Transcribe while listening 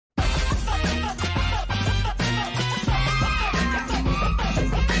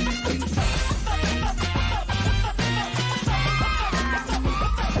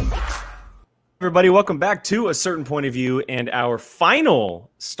Everybody, welcome back to A Certain Point of View and our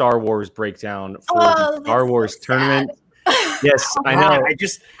final Star Wars breakdown for the Star Wars tournament. Yes, I know.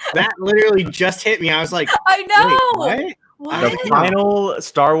 That literally just hit me. I was like, I know. Wait, what? The final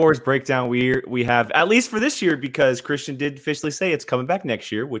Star Wars breakdown we have, at least for this year, because Christian did officially say it's coming back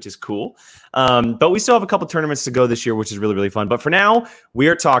next year, which is cool. But we still have a couple tournaments to go this year, which is really, really fun. But for now, we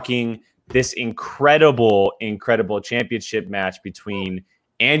are talking this incredible championship match between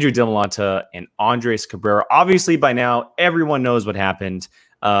Andrew Dimalanta and Andres Cabrera. Obviously, by now, everyone knows what happened.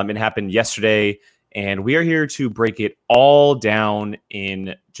 It happened yesterday, and we are here to break it all down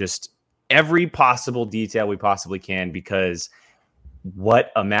in just every possible detail we possibly can, because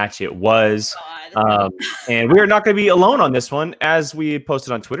what a match it was. And we are not going to be alone on this one. As we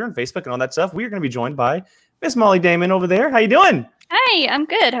posted on Twitter and Facebook and all that stuff, we are going to be joined by Miss Mollie Damon over there. How you doing? Hi, I'm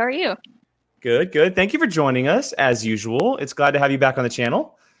good. How are you? Good. Thank you for joining us, as usual. It's glad to have you back on the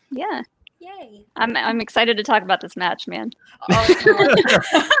channel. Yeah. Yay. I'm excited to talk about this match, man.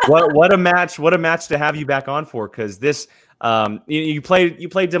 What a match to have you back on for, because this you played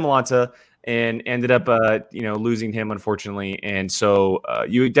Dimalanta and ended up losing him, unfortunately. And so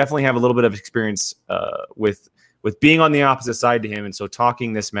you definitely have a little bit of experience with being on the opposite side to him. And so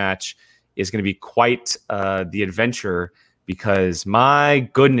talking this match is going to be quite the adventure, because my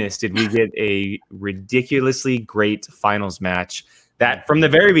goodness, did we get a ridiculously great finals match that from the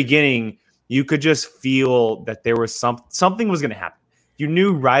very beginning, you could just feel that there was something was going to happen. You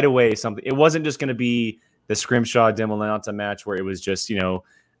knew right away something. It wasn't just going to be the Scrimshaw Dimalanta match where it was just,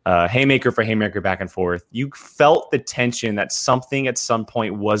 haymaker for haymaker back and forth. You felt the tension that something at some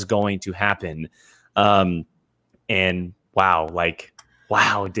point was going to happen. And wow,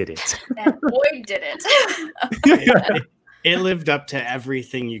 did it. And boy, did it. It lived up to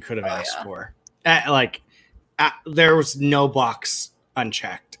everything you could have asked for. There was no box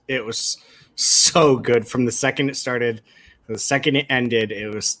unchecked. It was so good from the second it started to the second it ended.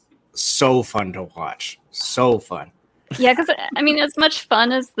 It was so fun to watch. So fun. Yeah, because as much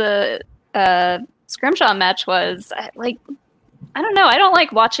fun as the Scrimshaw match was, I don't know. I don't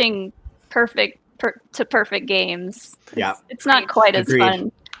like watching perfect games. Yeah, it's not quite Agreed. as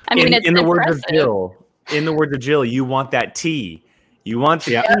fun. It's in the impressive. words of Jill, you want that tea. You want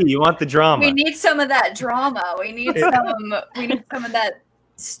the tea. You want the drama. We need some of that drama. We need some of that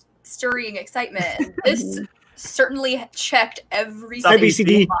stirring excitement. And this certainly checked every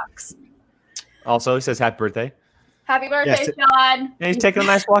single box. Also, he says happy birthday. Happy birthday, Sean. And he's taking a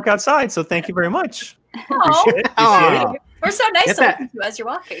nice walk outside, so thank you very much. Appreciate it. We're so nice to listen to as you're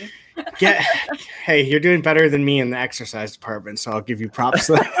walking. Hey, you're doing better than me in the exercise department, so I'll give you props.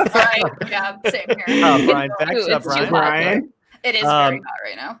 Right, yeah, same here. Brian, thanks. Brian. It is very hot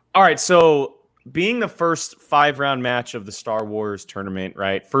right now. All right, so being the first 5-round match of the Star Wars tournament,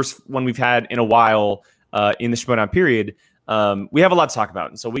 right? First one we've had in a while in the Schmoedown period. We have a lot to talk about,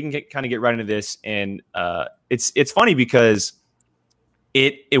 and so we can get right into this. And it's funny because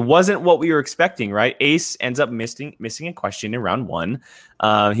it wasn't what we were expecting, right? Ace ends up missing a question in round 1.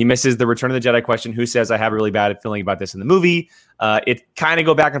 He misses the Return of the Jedi question. Who says I have a really bad feeling about this in the movie? It kind of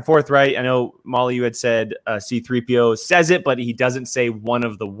go back and forth, right? I know, Mollie, you had said C-3PO says it, but he doesn't say one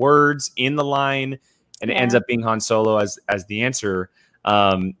of the words in the line, and it ends up being Han Solo as the answer.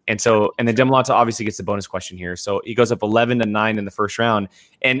 And then Dimalanta obviously gets the bonus question here. So he goes up 11-9 in the first round.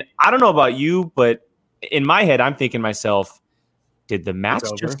 And I don't know about you, but in my head, I'm thinking to myself, did the match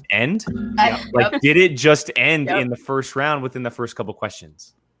just end? Did it just end in the first round within the first couple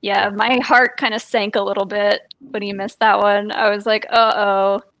questions? Yeah, my heart kind of sank a little bit when he missed that one. I was like,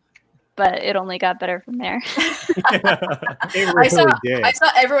 uh-oh. But it only got better from there. I saw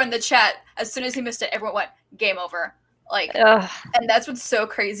everyone in the chat, as soon as he missed it, everyone went, game over. And that's what's so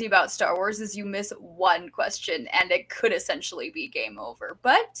crazy about Star Wars is you miss one question and it could essentially be game over.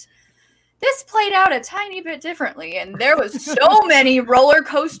 But this played out a tiny bit differently, and there was so many roller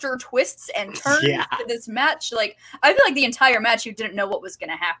coaster twists and turns to this match. I feel like the entire match you didn't know what was going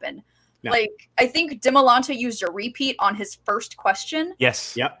to happen. No. I think Dimalanta used a repeat on his first question.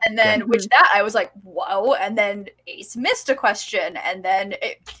 Yes. Yep. And then I was like, whoa. And then Ace missed a question, and then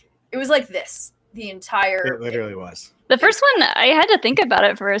it was like this the entire. It literally was. The first one, I had to think about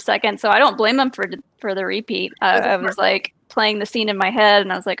it for a second, so I don't blame him for the repeat. I was playing the scene in my head,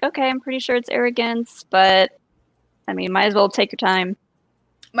 and I was like, okay, I'm pretty sure it's arrogance, but might as well take your time.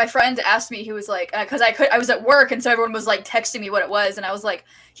 My friend asked me, he was like, because I was at work, and so everyone was texting me what it was, and I was like,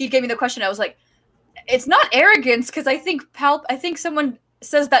 he gave me the question, I was like, it's not arrogance, because I think someone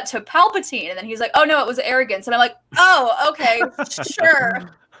says that to Palpatine, and then he's like, oh no, it was arrogance, and I'm like, oh, okay, sure.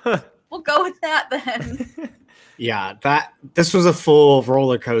 We'll go with that then. Yeah, this was a full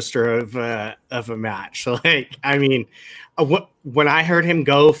roller coaster of a match. Like, I mean, when I heard him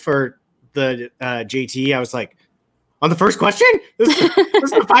go for the JT, I was like, on the first question, this is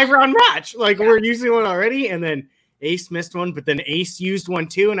a 5-round match. Like, we're using one already, and then Ace missed one, but then Ace used one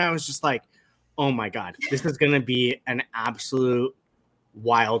too, and I was just like, oh my god, this is gonna be an absolute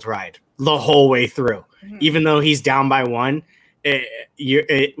wild ride the whole way through. Mm-hmm. Even though he's down by one,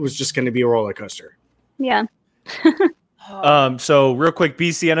 it was just gonna be a roller coaster. Yeah. So real quick,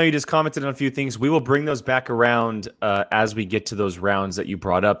 BC, I know you just commented on a few things. We will bring those back around as we get to those rounds that you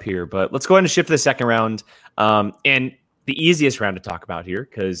brought up here. But let's go ahead and shift to the second round. And the easiest round to talk about here,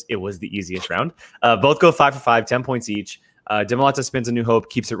 because it was the easiest round. Both go 5 for 5, 10 points each. Dimalanta spins a New Hope,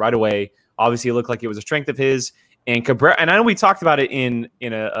 keeps it right away. Obviously, it looked like it was a strength of his. And Cabrera, and I know we talked about it in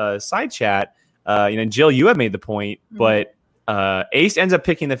a side chat. Jill, you had made the point, but Ace ends up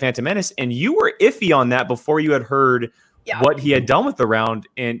picking the Phantom Menace, and you were iffy on that before you had heard what he had done with the round.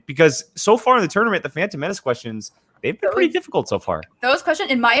 And because so far in the tournament, the Phantom Menace questions, they've been pretty difficult so far. Those questions,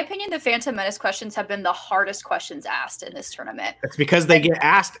 in my opinion, the Phantom Menace questions have been the hardest questions asked in this tournament. It's because they get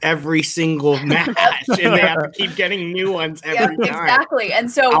asked every single match, and they have to keep getting new ones every time. Exactly. And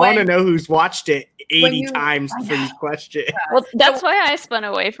so I want to know who's watched it 80 times for these questions. Yeah. Well, that's why I spun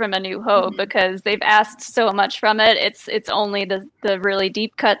away from A New Hope, because they've asked so much from it. It's only the really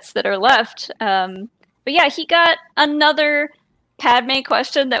deep cuts that are left. But yeah, he got another Padme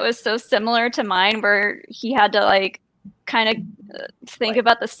question that was so similar to mine, where he had to like kind of think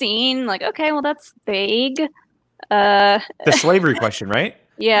about the scene. Like, okay, well, that's vague. The slavery question, right?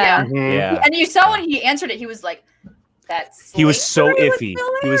 Yeah. Mm-hmm. Yeah. And you saw when he answered it, he was like, he was so iffy.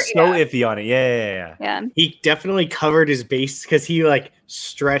 He was so iffy on it. Yeah. He definitely covered his base because he like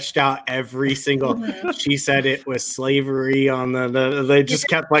stretched out every single. She said it was slavery on the. They just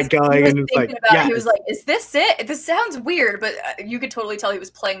kept like going, and it's like, he was like, "Is this it? This sounds weird," but you could totally tell he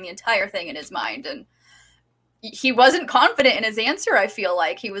was playing the entire thing in his mind, and he wasn't confident in his answer. I feel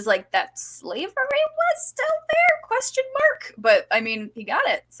like he was like, "That slavery was still there?" Question mark. But I mean, he got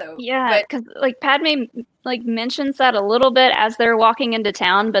it. So yeah, because like Padme like mentions that a little bit as they're walking into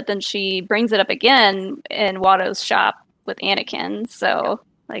town, but then she brings it up again in Watto's shop with Anakin. So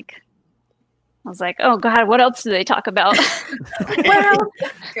like, I was like, oh god, what else do they talk about?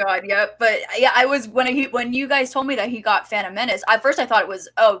 God, yeah. But yeah, I was when you guys told me that he got Phantom Menace, at first I thought it was,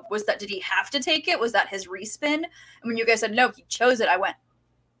 did he have to take it? Was that his respin? And when you guys said no, he chose it, I went,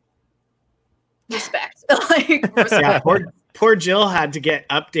 respect. Respect. Yeah, poor Jill had to get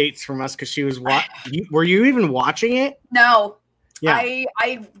updates from us because she was were you even watching it? No. Yeah.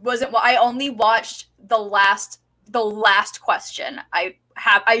 I wasn't. I only watched the last question. I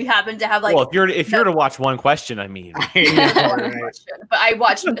happened to have like. Well, if you're to watch one question, I mean. But I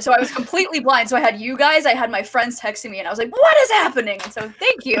watched, so I was completely blind. So I had you guys, I had my friends texting me, and I was like, "What is happening?" And so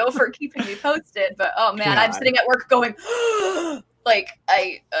thank you for keeping me posted. But oh man, I'm sitting at work going,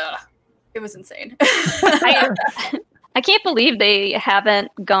 it was insane. I can't believe they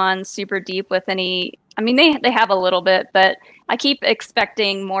haven't gone super deep with any. I mean, they have a little bit, but I keep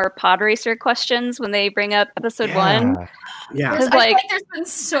expecting more pod racer questions when they bring up episode 1. Yeah, I feel like there's been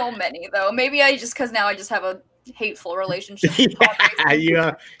so many though. Maybe because now I just have a hateful relationship with pod racing.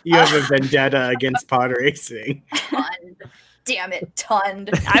 you have a vendetta against pod racing. Damn it, Tund.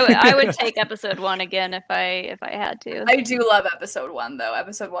 I would take episode 1 again if I had to. I do love episode 1 though.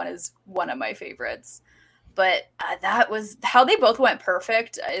 Episode 1 is one of my favorites. But that was how they both went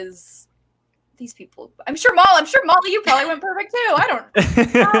perfect. Is these people? I'm sure Mollie, you probably went perfect too. I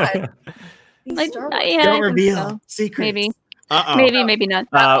don't. Don't reveal secrets. Maybe. Uh-oh. Maybe not.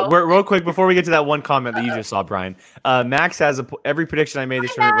 Real quick before we get to that one comment that you just saw, Brian. Max has every prediction I made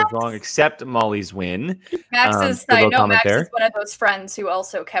this tournament was wrong except Mollie's win. Max is one of those friends who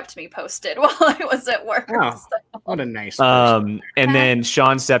also kept me posted while I was at work. Oh, so. What a nice person. And then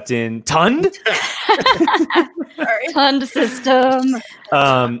Sean stepped in. Tund? Tund system.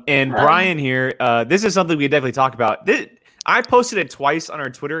 And Brian here. This is something we definitely talk about. I posted it twice on our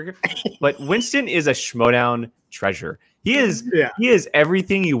Twitter, but Winston is a Schmoedown treasure. He is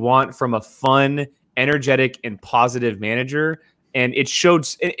everything you want from a fun, energetic, and positive manager. And it showed,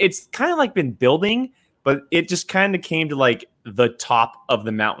 it's kind of like been building, but it just kind of came to like the top of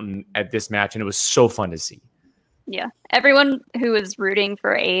the mountain at this match. And it was so fun to see. Yeah. Everyone who was rooting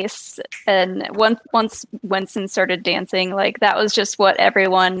for Ace, and once Winston started dancing, like that was just what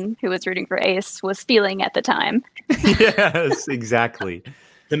everyone who was rooting for Ace was feeling at the time. Yes, exactly.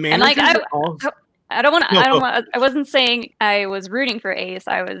 The manager. I wasn't saying I was rooting for Ace.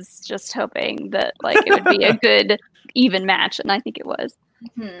 I was just hoping that like it would be a good even match, and I think it was.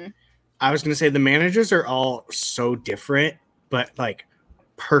 Mm-hmm. I was going to say the managers are all so different, but like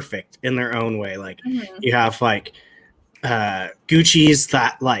perfect in their own way. Like you have like Gucci's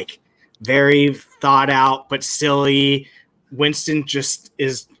that like very thought out but silly. Winston just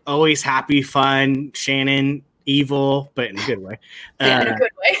is always happy, fun. Shannon evil, but in a good way. In a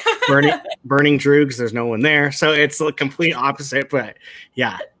good way. burning Drew because there's no one there, so it's the complete opposite. But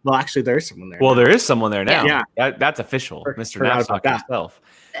yeah, well, actually, there's someone there. Well, there is someone there now. Yeah, that's official. Mr. Knapsack himself.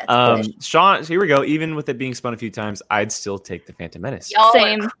 That's Sean, here we go. Even with it being spun a few times, I'd still take the Phantom Menace. Y'all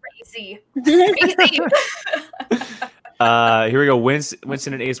Same. are crazy. Crazy. Here we go.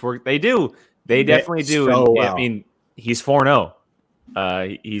 Winston and Ace work. They do. They definitely do. So well. I mean, he's 4-0.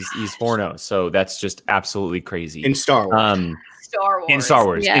 He's 4-0. So that's just absolutely crazy. In Star Wars. In Star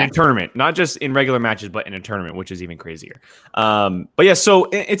Wars. Yeah. In a tournament. Not just in regular matches, but in a tournament, which is even crazier. But yeah, so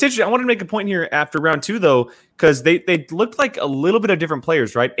it's interesting. I wanted to make a point here after round 2, though, because they looked like a little bit of different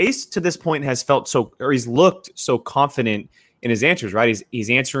players, right? Ace to this point has he's looked so confident in his answers, right? He's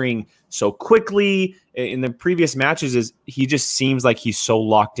answering so quickly. In the previous matches, he just seems like he's so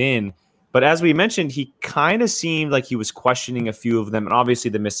locked in. But as we mentioned, he kind of seemed like he was questioning a few of them, and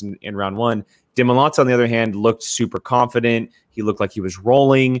obviously the miss in round 1. Dimalanta, on the other hand, looked super confident. He looked like he was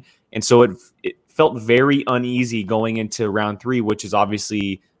rolling, and so it felt very uneasy going into round 3, which is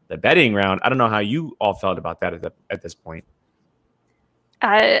obviously the betting round. I don't know how you all felt about that at this point.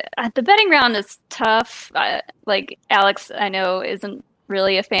 The betting round is tough. Like Alex, I know, isn't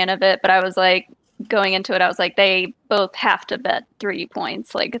really a fan of it, but I was like, going into it, I was like, they both have to bet 3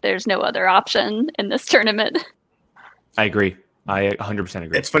 points. Like, there's no other option in this tournament. I agree. I 100%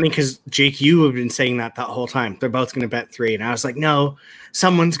 agree. It's funny because, Jake, you have been saying that the whole time. They're both going to bet 3. And I was like, no,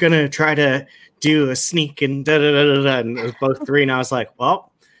 someone's going to try to do a sneak and da-da-da-da-da. And it was both 3. And I was like,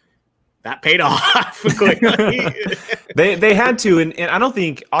 well, that paid off quickly. They had to. And I don't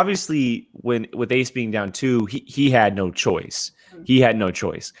think, obviously, with Ace being down 2, he had no choice. He had no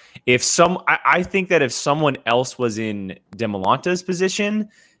choice. I think that if someone else was in Dimalanta's position,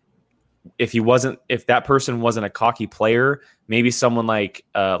 if that person wasn't a cocky player, maybe someone like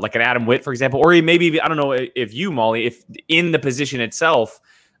an Adam Witt, for example, or maybe, I don't know if you, Mollie, if in the position itself,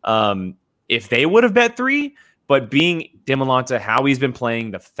 if they would have bet 3, but being Dimalanta, how he's been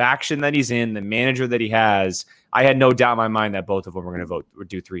playing, the faction that he's in, the manager that he has, I had no doubt in my mind that both of them were going to vote or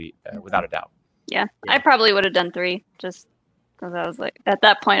do 3 without a doubt. Yeah, I probably would have done 3 just because I was like, at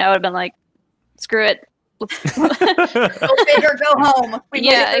that point, I would have been like, screw it. Go big or go home.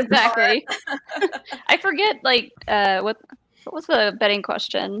 Yeah, exactly. I forget, like, what was the betting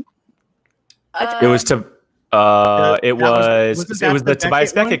question? It was the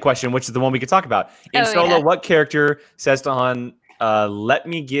Tobias Beckett question, which is the one we could talk about. In solo, what character says to Han, let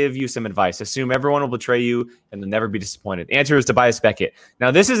me give you some advice. Assume everyone will betray you and they'll never be disappointed. The answer is Tobias Beckett.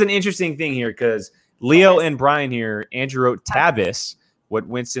 Now, this is an interesting thing here because Leo and Brian here, Andrew wrote Tabis, what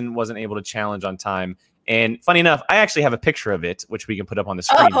Winston wasn't able to challenge on time. And funny enough, I actually have a picture of it, which we can put up on the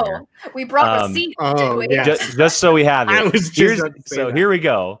screen here. We brought a seat. Yes. Just so we have it. Here we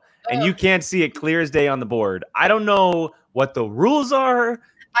go. And you Oh. can't see it clear as day on the board. I don't know what the rules are,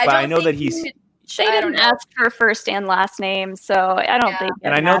 but I know that he's... They didn't ask for first and last name, so I don't think.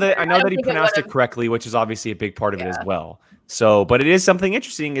 And I know that he pronounced it correctly, which is obviously a big part of it as well. So, but it is something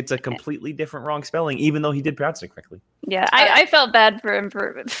interesting. It's a completely different wrong spelling, even though he did pronounce it correctly. Yeah, I felt bad for him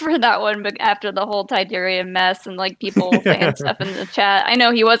for that one, but after the whole Tiberium mess and like people saying stuff in the chat, I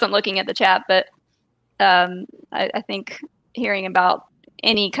know he wasn't looking at the chat, but I think hearing about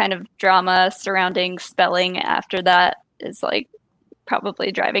any kind of drama surrounding spelling after that is like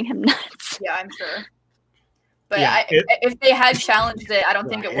probably driving him nuts. Yeah, I'm sure. But if they had challenged it, I don't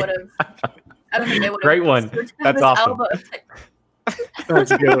think it would have. I don't think they would have. Great one. That's awesome.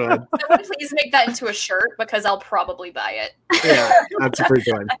 That's a good one. Someone please make that into a shirt because I'll probably buy it. Yeah, that's a pretty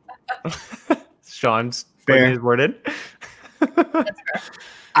good one. Sean's putting his word in. That's fair.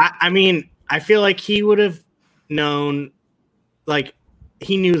 I mean, I feel like he would have known, like,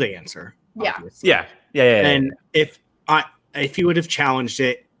 he knew the answer. Yeah. Obviously. Yeah. And if he would have challenged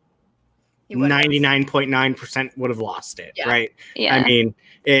it, 99.9% would have lost it, right? Yeah. I mean,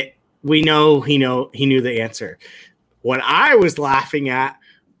 we know he knew the answer. What I was laughing at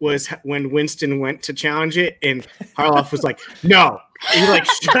was when Winston went to challenge it, and Harloff was like, "No," he like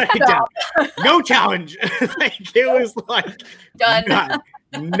shut it down. No challenge. Like it was like done.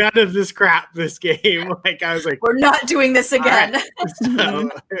 None of this crap. This game. Like I was like, we're not doing this again. So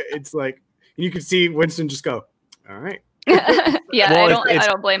it's like you could see Winston just go, "All right." Yeah, Well, I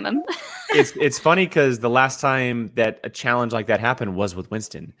don't blame him. It's funny because the last time that a challenge like that happened was with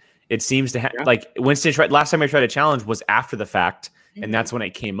Winston. It seems to like Winston last time I tried a challenge was after the fact, and that's when it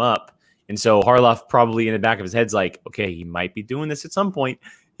came up. And so Harloff probably in the back of his head's like, okay, he might be doing this at some point.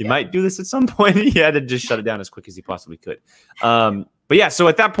 He might do this at some point. He had to just shut it down as quick as he possibly could. But yeah, so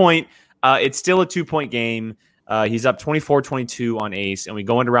at that point, it's still a 2-point game. He's up 24-22 on ace, and we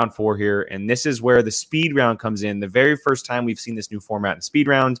go into round 4 here. And this is where the speed round comes in. The very first time we've seen this new format in speed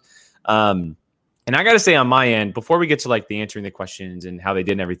round. And I got to say on my end, before we get to like the answering the questions and how they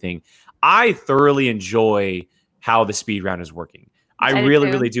did and everything, I thoroughly enjoy how the speed round is working. I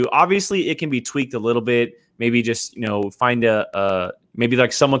really do. Obviously, it can be tweaked a little bit. Maybe just, find maybe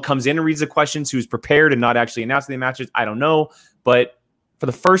like someone comes in and reads the questions who's prepared and not actually announcing the matches. I don't know. But for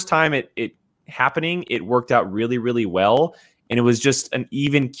the first time it happening, it worked out really, really well. And it was just an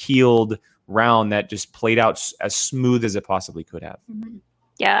even keeled round that just played out as smooth as it possibly could have.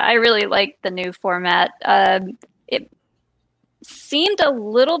 Yeah, I really like the new format. It seemed a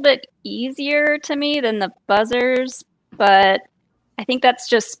little bit easier to me than the buzzers, but I think that's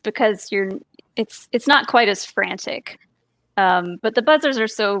just because it's not quite as frantic. But the buzzers are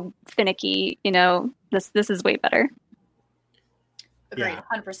so finicky, this is way better. Agreed,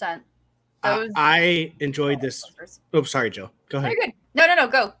 100%. I enjoyed this. Oh, sorry, Jill. Go ahead. Very good. No,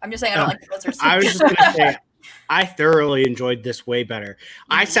 go. I'm just saying I don't like the buzzers. I was just going to say, I thoroughly enjoyed this way better.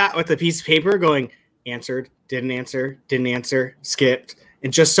 I sat with a piece of paper going, answered, didn't answer, skipped.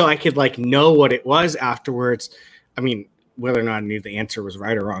 And just so I could know what it was afterwards. I mean, whether or not I knew the answer was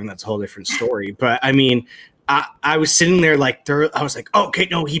right or wrong, that's a whole different story. But I mean, I was sitting there I was like, oh, okay,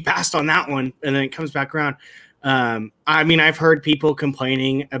 no, he passed on that one. And then it comes back around. I mean, I've heard people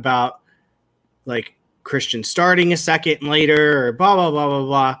complaining about Christian starting a second later or blah, blah, blah,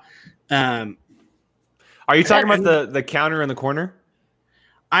 blah, blah. Are you talking about the counter in the corner?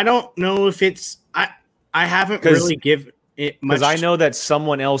 I don't know if it's I haven't really given it much. Because I know that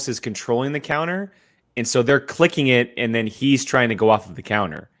someone else is controlling the counter, and so they're clicking it, and then he's trying to go off of the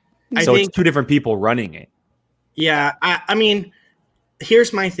counter. So it's two different people running it. Yeah, I mean,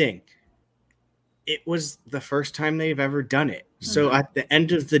 here's my thing. It was the first time they've ever done it. So at the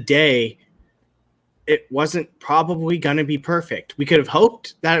end of the day, it wasn't probably going to be perfect. We could have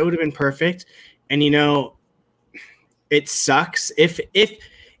hoped that it would have been perfect. And, it sucks.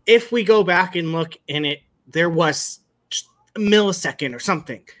 If we go back and look and there was just a millisecond or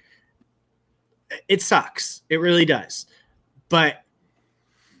something, it sucks. It really does. But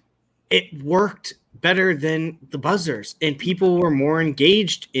it worked better than the buzzers, and people were more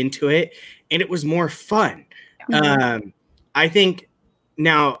engaged into it, and it was more fun. I think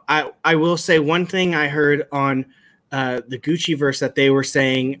now I will say one thing I heard on the Gucci verse that they were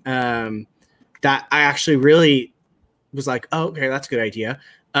saying that I actually really was like, oh, okay, that's a good idea.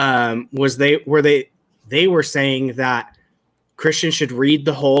 Was they were saying that Christian should read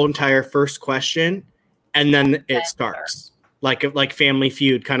the whole entire first question and then it starts like Family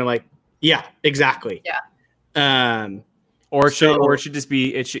Feud, kind of like, yeah, exactly. Yeah. Or it should just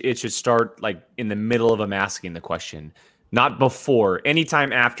be it should start in the middle of him asking the question, not before.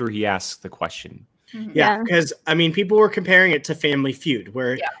 Anytime after he asks the question. Yeah, because I mean, people were comparing it to Family Feud,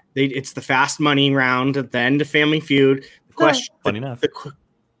 where it's the fast money round at the end of Family Feud. The question, funny enough.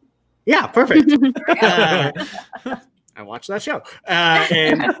 Yeah, perfect. I watched that show.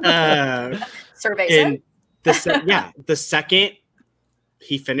 Survey. The second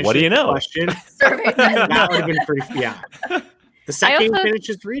he finishes what do you know? The question, that would have been pretty. Yeah. The second he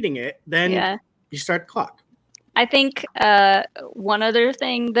finishes reading it, then you start the clock. I think one other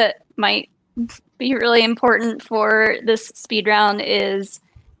thing that might be really important for this speed round is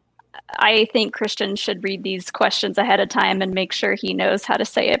I think Christian should read these questions ahead of time and make sure he knows how to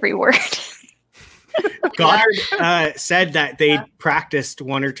say every word. Goddard said that they practiced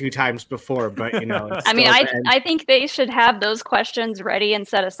one or two times before, but I mean, I think they should have those questions ready and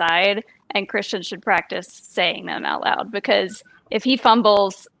set aside, and Christian should practice saying them out loud, because if he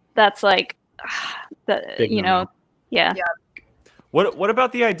fumbles, that's yeah. What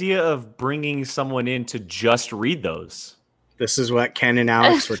about the idea of bringing someone in to just read those? This is what Ken and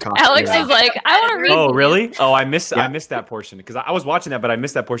Alex were talking Alex about. is like, I want to read. Oh, really? Oh, I missed that portion because I was watching that, but I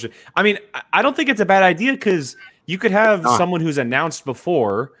missed that portion. I mean, I don't think it's a bad idea because you could have someone who's announced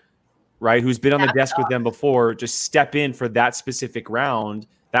before, right? Who's been on the desk with them before, just step in for that specific round.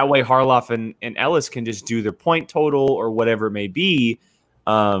 That way, Harloff and Ellis can just do their point total or whatever it may be,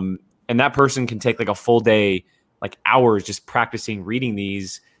 and that person can take a full day, hours just practicing reading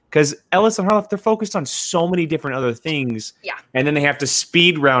these. Because Ellis and Harloff, they're focused on so many different other things. Yeah. And then they have to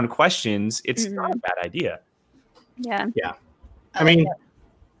speed round questions. It's not a bad idea. Yeah. Yeah. I mean,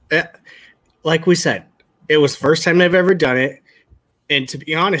 like we said, it was the first time they've ever done it. And to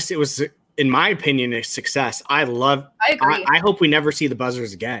be honest, it was, in my opinion, a success. I agree. I hope we never see the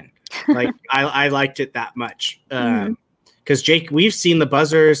buzzers again. Like I liked it that much. Because Jake, we've seen the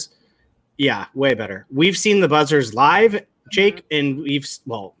buzzers. Yeah, way better. We've seen the buzzers live, Jake, and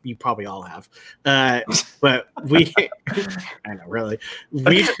you probably all have. But I know, really.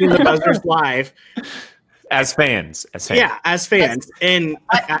 We've seen the buzzers live. As fans. Yeah, as fans. And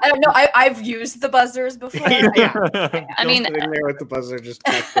I don't know. I've used the buzzers before. I mean, sitting there with the buzzer just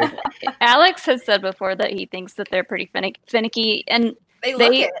Alex has said before that he thinks that they're pretty finicky, and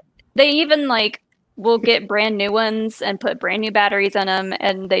they even like will get brand new ones and put brand new batteries in them,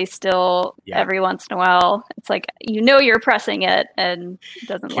 and they still every once in a while it's like you're pressing it and it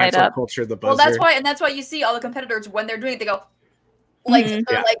doesn't light up. Culture, the buzzer. Well, that's why you see all the competitors when they're doing it, they go. Like,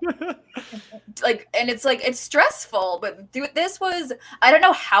 and it's like it's stressful, but this was I don't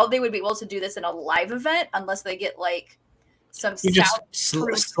know how they would be able to do this in a live event unless they get like some slap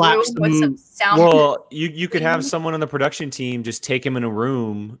some sound. Well, you could have someone on the production team just take him in a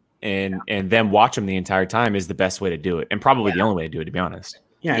room and then watch him the entire time is the best way to do it, and probably the only way to do it, to be honest.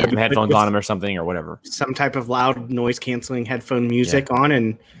 Yeah, put some headphones on him or something or whatever. Some type of loud noise canceling headphone music on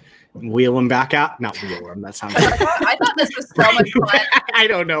and wheel him back out. Not wheel him. That sounds. I thought this was so much fun. I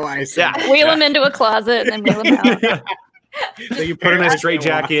don't know why I said. Wheel him into a closet and then wheel him out. So you put him in a straight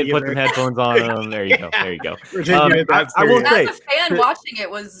jacket, put some headphones on him. There you go. There you go. I will say, as a fan watching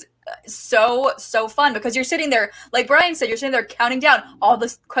it was so fun because you're sitting there, like Brian said, you're sitting there counting down all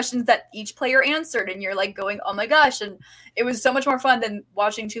the questions that each player answered, and you're like going, "Oh my gosh!" And it was so much more fun than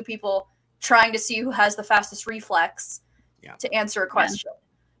watching two people trying to see who has the fastest reflex to answer a question.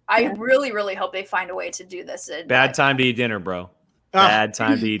 I really, really hope they find a way to do this. Bad time to eat dinner, bro. Bad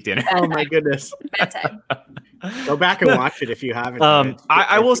time to eat dinner. Oh my goodness. Bad time. Go back and watch it if you haven't.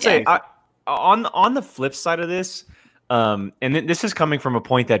 I will say, on the flip side of this, and this is coming from a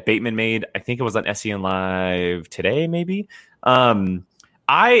point that Bateman made. I think it was on SEN Live today, maybe.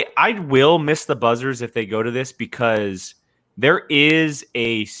 I will miss the buzzers if they go to this because there is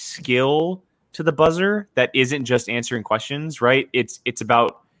a skill to the buzzer that isn't just answering questions, right? It's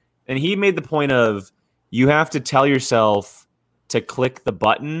about. And he made the point of you have to tell yourself to click the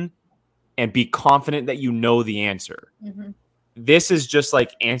button and be confident that you know the answer. Mm-hmm. This is just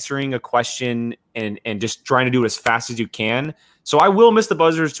like answering a question and just trying to do it as fast as you can. So I will miss the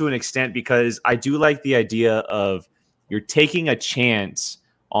buzzers to an extent because I do like the idea of you're taking a chance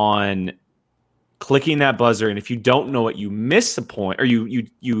on clicking that buzzer. And if you don't know it, you miss a point or you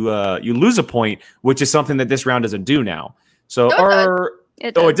lose a point, which is something that this round doesn't do now. So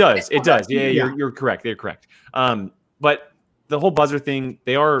it does. Yeah, you're correct. They're correct. But the whole buzzer thing,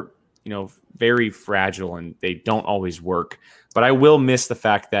 they are, very fragile and they don't always work. But I will miss the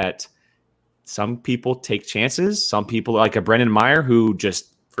fact that some people take chances. Some people, like a Brendan Meyer, who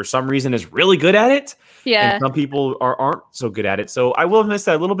just for some reason is really good at it. Yeah. And some people aren't so good at it. So I will miss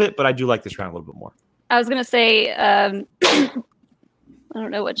that a little bit, but I do like this round a little bit more. I was gonna say. I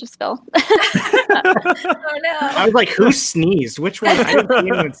don't know what just fell. Oh no! I was like, "Who sneezed? Which one?" I didn't see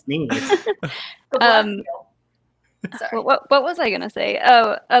anyone sneeze. Sorry. What was I gonna say?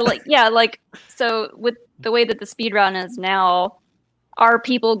 So with the way that the speed run is now, are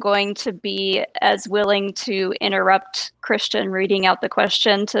people going to be as willing to interrupt Christian reading out the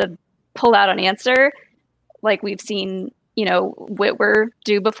question to pull out an answer, like we've seen, Whitwer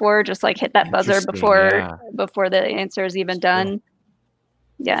do before? Just like hit that buzzer before the answer is even done.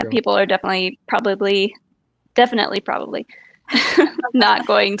 Yeah, people are definitely probably not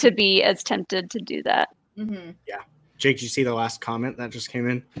going to be as tempted to do that. Mm-hmm. Yeah. Jake, did you see the last comment that just came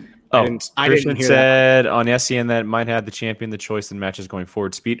in? I didn't hear said that. On SEN that might have the champion the choice in matches going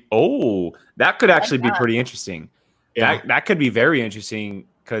forward. Speed. Oh, that could actually be pretty interesting. Yeah. That could be very interesting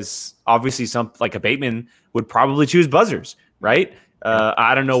because obviously some like a Bateman would probably choose buzzers, right?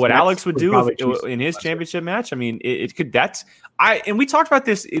 I don't know what Alex would do in his championship match. I mean, it could. And we talked about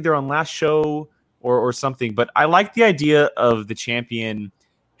this either on last show or something. But I like the idea of the champion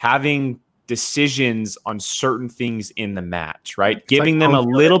having decisions on certain things in the match, right? It's giving them a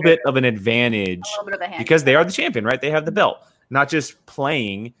little bit of an advantage because they are the champion, right? They have the belt, not just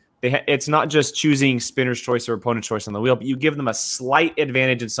playing. It's not just choosing spinner's choice or opponent's choice on the wheel, but you give them a slight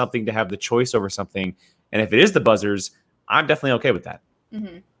advantage in something to have the choice over something. And if it is the buzzers, I'm definitely okay with that.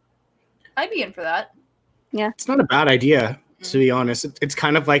 Mm-hmm. I'd be in for that. Yeah. It's not a bad idea, to be honest. It's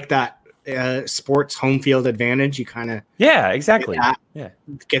kind of like that sports home field advantage. You kind of exactly.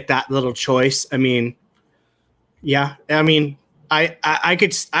 Get that little choice. I mean, yeah. I mean, I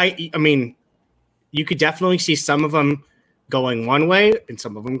mean, you could definitely see some of them going one way and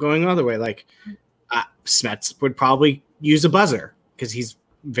some of them going the other way. Like Smets would probably use a buzzer because he's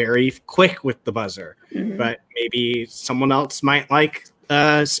very quick with the buzzer. Mm-hmm. But maybe someone else might like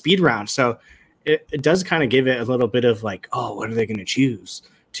speed round. So it does kind of give it a little bit of like, oh, what are they going to choose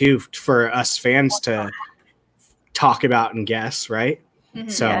too for us fans to talk about and guess, right?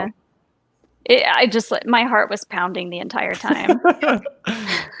 Mhm. So my heart was pounding the entire time.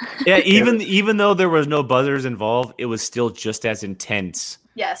 Yeah, even though there was no buzzers involved, it was still just as intense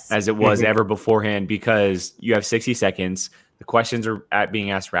as it was ever beforehand, because you have 60 seconds. The questions are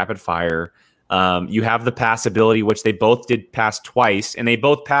being asked rapid fire. You have the pass ability, which they both did pass twice, and they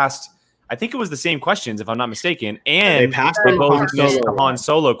both passed. I think it was the same questions, if I'm not mistaken. And they both missed the Han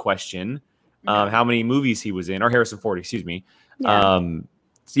Solo question, how many movies he was in, or Harrison Ford, excuse me.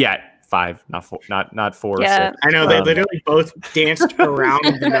 Yeah. 5, not 4. Yeah. So, I know they literally both danced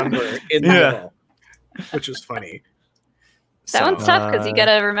around the number in the middle, which was funny. That one's tough because you got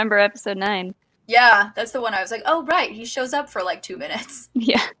to remember episode 9. Yeah, that's the one I was like, oh, right. He shows up for like 2 minutes.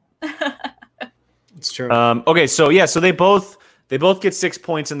 Yeah. It's true. Okay, so they both get 6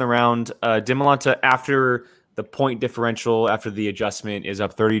 points in the round. Dimalanta, after the point differential, after the adjustment, is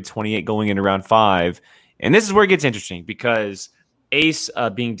up 30-28 going into round 5. And this is where it gets interesting, because Ace,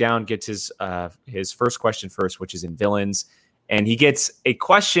 being down, gets his first question first, which is in villains. And he gets a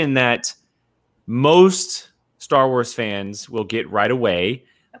question that most Star Wars fans will get right away,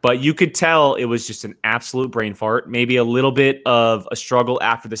 but you could tell it was just an absolute brain fart. Maybe a little bit of a struggle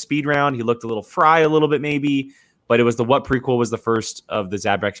after the speed round. He looked a little fry a little bit maybe, but it was what prequel was the first of the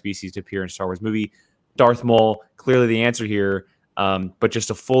Zabrak species to appear in a Star Wars movie? Darth Maul, clearly the answer here, but just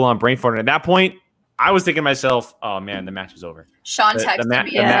a full-on brain fart. And at that point, I was thinking to myself, oh, man, the match is over. Sean texted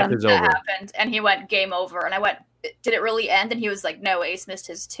me the match is over. Happened, and he went, game over. And I went, did it really end? And he was like, no, Ace missed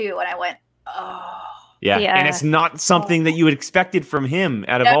his 2. And I went, oh. Yeah, and it's not something that you would expected from him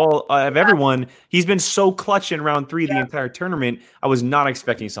out of everyone. He's been so clutch in round 3 the entire tournament. I was not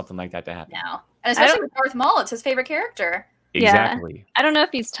expecting something like that to happen. No. And especially with Darth Maul, it's his favorite character. Exactly. Yeah. I don't know if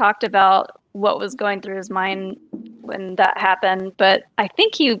he's talked about what was going through his mind when that happened, but I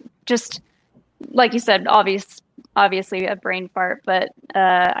think he just, like you said, obviously a brain fart, but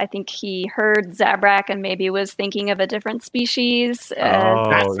I think he heard Zabrak and maybe was thinking of a different species.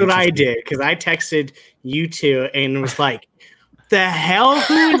 That's what I did, because I texted you two and was like, the hell,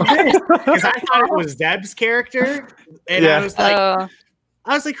 who is this? Because I thought it was Zeb's character, and I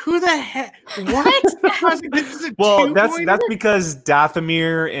was like, who the heck? What? I was like, this is a that's because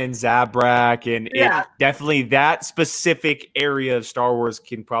Dathomir and Zabrak, and it definitely that specific area of Star Wars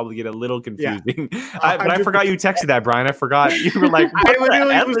can probably get a little confusing. But I forgot you texted that, Brian. I forgot you were like, what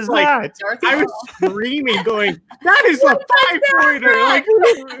the hell is that? I was screaming, going, that is a 5-pointer. Like,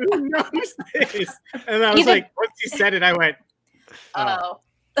 who knows this? And I was like, once he said it, I went, oh.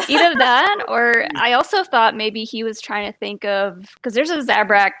 Either that, or I also thought maybe he was trying to think of, because there's a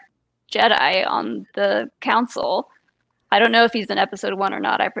Zabrak Jedi on the council. I don't know if he's in episode 1 or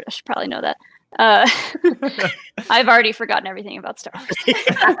not. I should probably know that. I've already forgotten everything about Star Wars.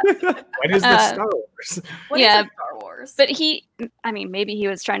 What is the Star Wars? What is Star Wars? But maybe he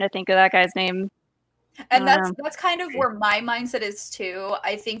was trying to think of that guy's name. And that's kind of where my mindset is too.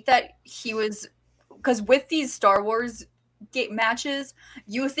 I think that he was, because with these Star Wars matches,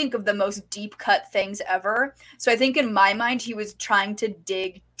 you think of the most deep cut things ever. So I think in my mind, he was trying to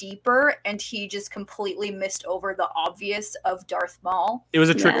dig deeper, and he just completely missed over the obvious of Darth Maul. It was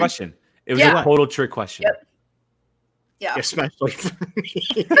a trick question. It was a total trick question. Yep. Yeah. Especially for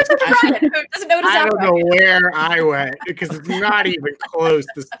me. I don't know where I went, because it's not even close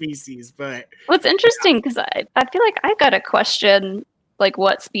to species. But what's interesting, because I feel like I got a question like,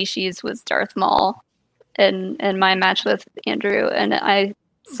 what species was Darth Maul in my match with Andrew, and I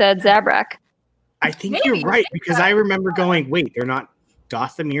said Zabrak. I think you're right, because I remember going, wait, they're not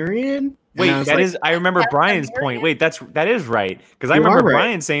Dathomirian? Wait, I remember Brian's point. Wait, that is right, because I remember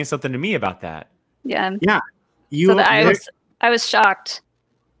Brian saying something to me about that. Yeah. Yeah. I was shocked.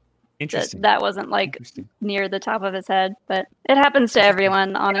 Interesting. That wasn't like near the top of his head, but it happens to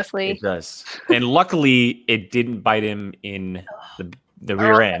everyone, honestly. It does. And luckily, it didn't bite him in the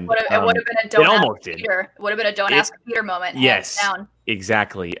rear end. It would have been a don't ask Peter. It would have been a don't ask Peter moment. Yes, down.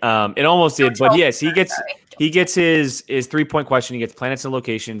 Exactly. It almost did, but yes, he gets his 3-point question. He gets planets and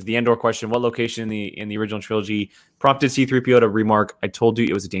locations. The Endor question: what location in the original trilogy prompted C-3PO to remark, "I told you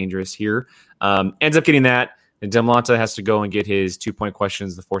it was dangerous here." Ends up getting that. And Dimalanta has to go and get his 2-point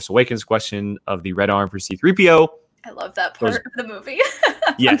questions. The Force Awakens question of the red arm for C-3PO. I love that part of the movie.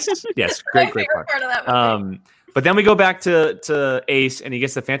 Yes, great part of that movie. But then we go back to Ace, and he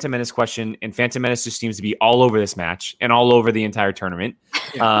gets the Phantom Menace question, and Phantom Menace just seems to be all over this match and all over the entire tournament.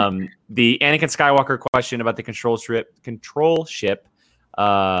 The Anakin Skywalker question about the control ship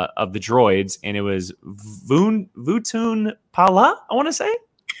of the droids, and it was Vutun Pala, I want to say.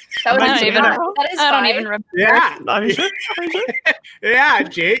 That was I don't even remember. Yeah. Are you sure? Yeah,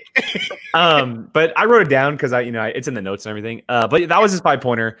 Jake. But I wrote it down because it's in the notes and everything. But that was his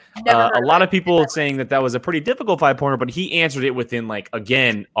 5-pointer. A lot of people saying that was a pretty difficult 5-pointer, but he answered it within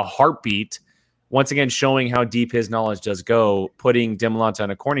again, a heartbeat. Once again, showing how deep his knowledge does go, putting Dimalanta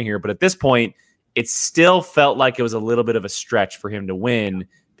in a corner here. But at this point, it still felt like it was a little bit of a stretch for him to win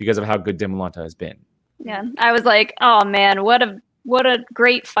because of how good Dimalanta has been. Yeah, I was like, oh man, what a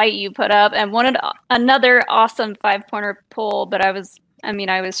great fight you put up, and wanted another awesome 5-pointer pull. But I was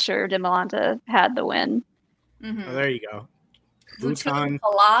sure Dimalanta had the win. Mm-hmm. Oh, there you go. Vutan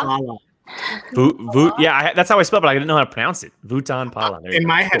Pala. Yeah, that's how I spelled it, but I didn't know how to pronounce it. Vutan Pala. In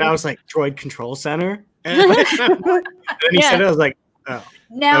my head, I was like, Droid Control Center. And then he said it, I was like, oh.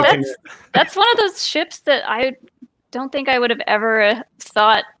 Now that's one of those ships that I don't think I would have ever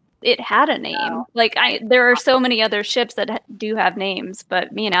thought it had a name. No. There are so many other ships that do have names,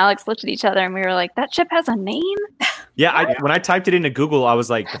 but me and Alex looked at each other and we were like, that ship has a name? Yeah, when I typed it into Google, I was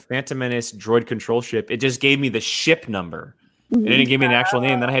like, the Phantom Menace droid control ship. It just gave me the ship number. It didn't give me an actual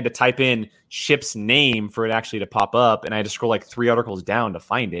name. Then I had to type in ship's name for it actually to pop up, and I had to scroll 3 articles down to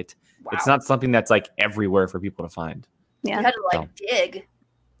find it. Wow. It's not something that's everywhere for people to find. Yeah, you had to dig.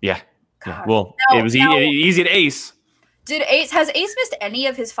 Yeah. Well, it was easy to ace. Has Ace missed any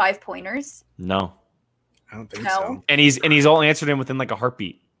of his 5-pointers? No. I don't think so. And he's all answered him within a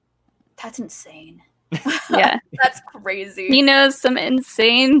heartbeat. That's insane. Yeah. That's crazy. He knows some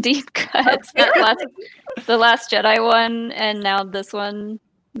insane deep cuts. The last Jedi one, and now this one,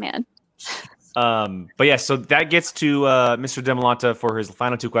 man. But yeah, so that gets to Mr. Dimalanta for his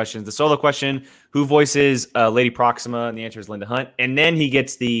final 2 questions. The solo question: who voices Lady Proxima? And the answer is Linda Hunt. And then he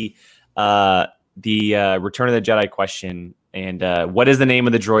gets the Return of the Jedi question. And what is the name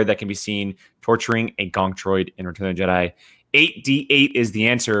of the droid that can be seen torturing a Gonk droid in Return of the Jedi? 8D8 is the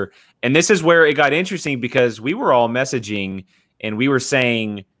answer. And this is where it got interesting, because we were all messaging and we were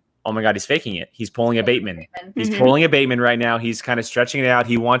saying, oh my God, he's faking it. He's pulling a Bateman. He's pulling a Bateman right now. He's kind of stretching it out.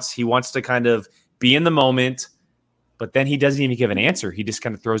 He wants to kind of be in the moment, but then he doesn't even give an answer. He just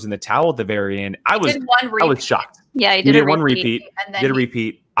kind of throws in the towel at the very end. I was shocked. Yeah, he did one repeat. Did a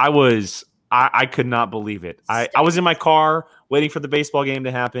repeat. I could not believe it. I was in my car waiting for the baseball game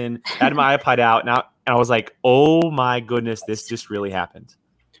to happen. I had my iPod out now, and I was like, oh my goodness, this just really happened.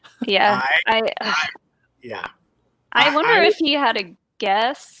 Yeah. I wonder if he had a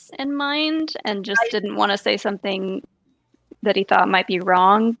guess in mind and just didn't want to say something that he thought might be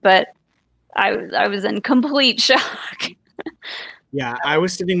wrong, but I was in complete shock. Yeah, I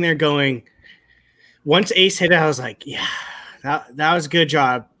was sitting there going, once Ace hit it, I was like, yeah, that was a good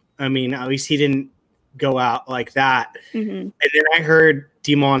job. I mean, at least he didn't go out like that. Mm-hmm. And then I heard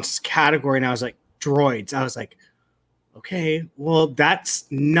Demon's category, and I was like, droids. I was like, okay, well, that's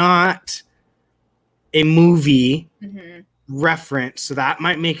not a movie reference, so that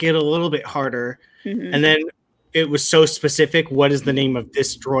might make it a little bit harder. Mm-hmm. And then it was so specific. What is the name of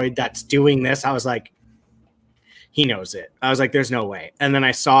this droid that's doing this? I was like, he knows it. I was like, there's no way. And then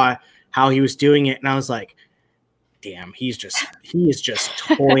I saw how he was doing it, and I was like, damn, he is just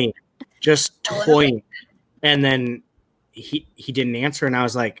toying, just toying. And then he didn't answer, and I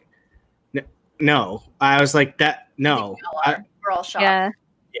was like, no. I was like, that no. We're all shocked. Yeah.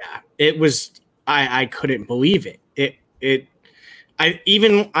 It was. I couldn't believe it. I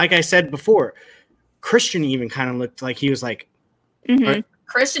even, like I said before, Christian even kind of looked like he was like,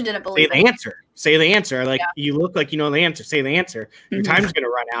 Christian didn't believe it. Say the answer. Like, you look like you know the answer. Say the answer. Your time's gonna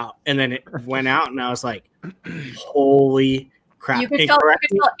run out. And then it went out, and I was like, holy crap. You could tell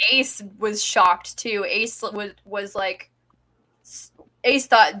Ace was shocked too. Ace was like, Ace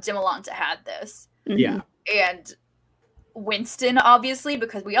thought Dimalanta had this. Yeah. And Winston, obviously,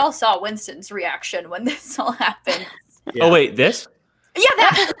 because we all saw Winston's reaction when this all happened. Yeah. Oh wait, this? Yeah,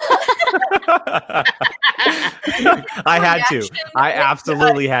 that. I had to. I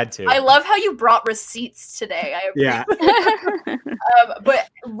absolutely had to. I love how you brought receipts today. But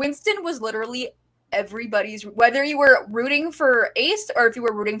Winston was literally everybody's, whether you were rooting for Ace or if you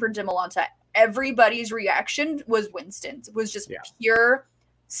were rooting for Dimalanta, everybody's reaction was Winston's. It was just pure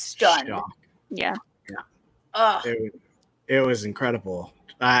stun. Shock. Yeah. It was incredible.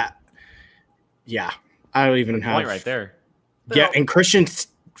 I don't even have point right there. Yeah, and Christian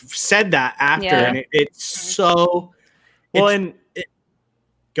said that after, and it's so. Well, and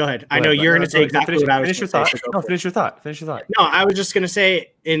go ahead. I know you're going to say exactly what I was. Finish your thought. No, I was just going to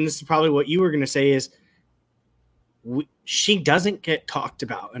say, and this is probably what you were going to say, is she doesn't get talked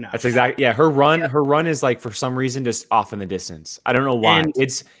about enough. That's exactly, yeah. Her run is like, for some reason, just off in the distance. I don't know why.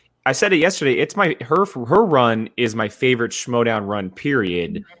 I said it yesterday. It's her run is my favorite Schmoedown run,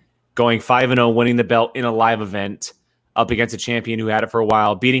 period. Going 5-0, winning the belt in a live event up against a champion who had it for a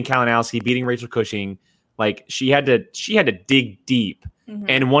while, beating Kalinowski, beating Rachel Cushing. Like, she had to dig deep. And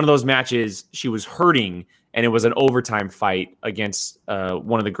in one of those matches, she was hurting, and it was an overtime fight against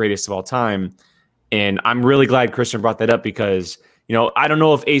one of the greatest of all time. And I'm really glad Christian brought that up, because, I don't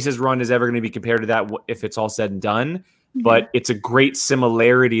know if Ace's run is ever going to be compared to that if it's all said and done, but it's a great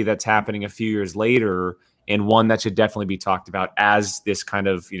similarity that's happening a few years later, and one that should definitely be talked about as this kind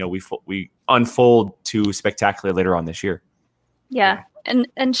of, we unfold to spectacular later on this year. Yeah.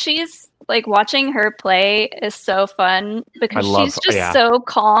 And she's like, watching her play is so fun because she's just so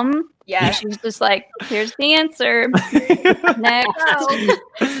calm. Yeah. She's just like, here's the answer. Next.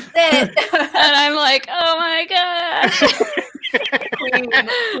 And I'm like, oh my gosh.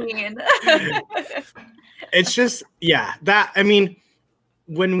 Queen. It's just,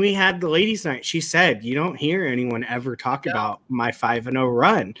 when we had the ladies' night, she said, you don't hear anyone ever talk about my 5-0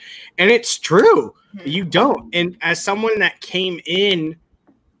 run. And it's true. You don't. And as someone that came in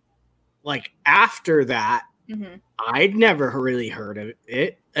like after that, I'd never really heard of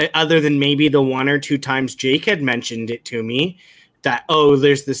it, other than maybe the one or two times Jake had mentioned it to me, that,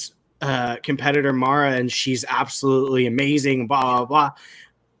 there's this competitor, Mara, and she's absolutely amazing, blah, blah, blah.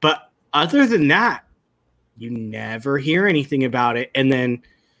 But other than that, you never hear anything about it. And then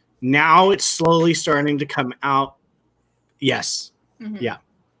now it's slowly starting to come out. Yes. Yeah.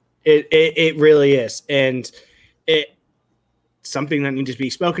 It really is. And it's something that needs to be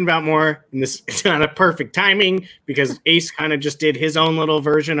spoken about more. And this is not a perfect timing, because Ace kind of just did his own little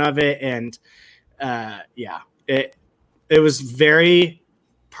version of it. And it was very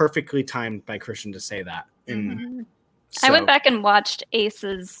perfectly timed by Christian to say that. And I went back and watched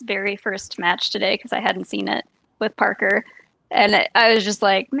Ace's very first match today, because I hadn't seen it with Parker. And I was just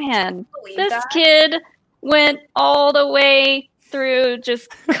like, man, this kid went all the way through just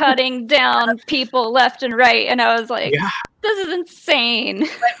cutting down people left and right. And I was like, this is insane.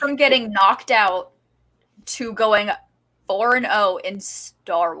 Went from getting knocked out to going 4-0 in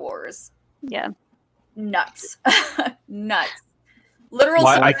Star Wars. Yeah. Nuts. Nuts. Literal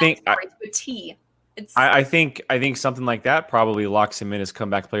I think to a T. I think something like that probably locks him in as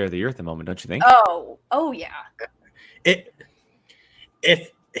comeback player of the year at the moment, don't you think? Oh yeah.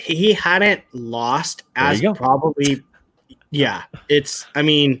 If he hadn't lost, as probably, it's. I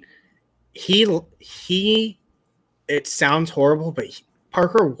mean, he. It sounds horrible, but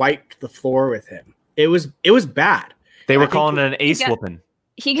Parker wiped the floor with him. It was bad. They were calling it an ace whooping.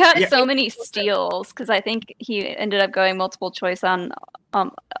 He got so many steals, because I think he ended up going multiple choice on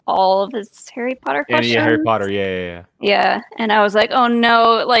all of his Harry Potter questions. Yeah, Harry Potter, yeah. Yeah, and I was like, oh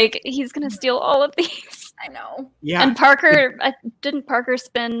no, like, he's going to steal all of these. I know. Yeah. And Parker, didn't Parker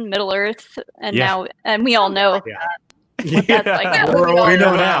spin Middle Earth? And now, and we all know. Yeah. That's like. We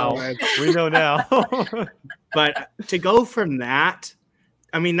know now. We know now. But to go from that,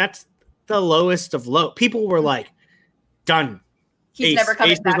 I mean, that's the lowest of low. People were like, done. He's never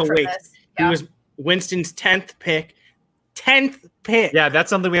coming back from this. He was Winston's 10th pick. 10th pick. Yeah, that's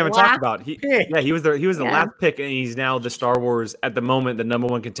something we haven't talked about. He was the last pick, and he's now the Star Wars, at the moment, the number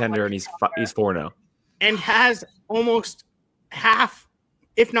one contender, and he's 4-0. And has almost half,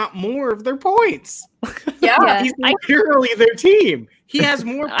 if not more, of their points. Yeah. He's literally their team. He has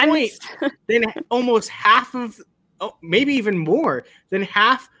more points than almost half of, maybe even more than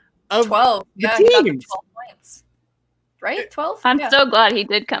half of 12. The He got teams. 12 points. Right? 12? I'm so glad he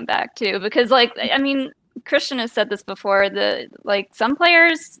did come back too, because Christian has said this before, some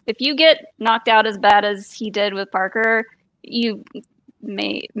players, if you get knocked out as bad as he did with Parker, you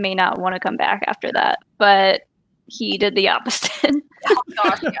may not want to come back after that. But he did the opposite. Oh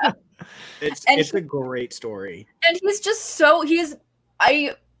gosh, yeah. It's a great story. And he's just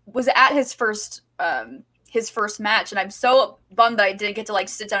I was at his first match, and I'm so bummed that I didn't get to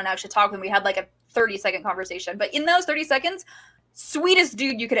sit down and actually talk with him. We had a 30-second conversation, but in those 30 seconds, sweetest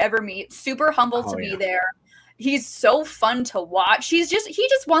dude you could ever meet, super humble to be there. He's so fun to watch. He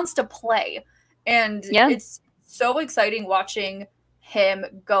just wants to play, and it's so exciting watching him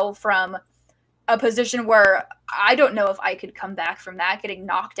go from a position where I don't know if I could come back from that, getting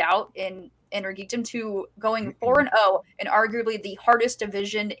knocked out in Geekdom, to going 4-0 in arguably the hardest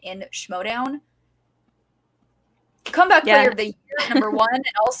division in Schmoedown. Comeback player of the year, number one, and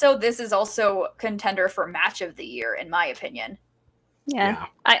also this is also contender for match of the year, in my opinion. Yeah.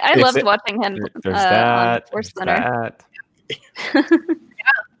 I loved watching him. There's that. On Force Center.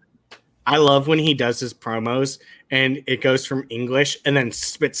 I love when he does his promos and it goes from English and then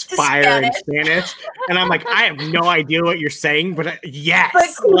spits fire in Spanish. And I'm like, I have no idea what you're saying, but yes.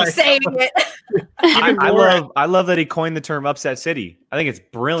 But keep saying it. I love that he coined the term upset city. I think it's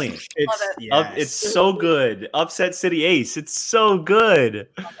brilliant. It's so good. Upset city ace. It's so good.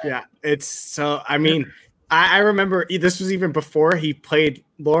 Yeah. It's so, I mean, I remember this was even before he played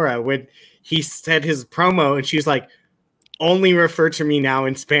Laura when he said his promo and she's like, only refer to me now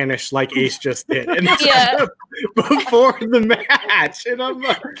in Spanish like Ace just did. And before the match. And I'm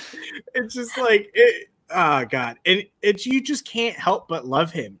like, it's just like, oh God. And you just can't help but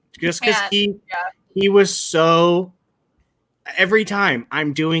love him just because he was so, every time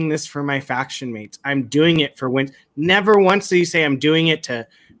I'm doing this for my faction mates, I'm doing it for wins. Never once did he say I'm doing it to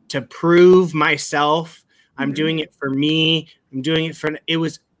prove myself. I'm doing it for me. I'm doing it for, it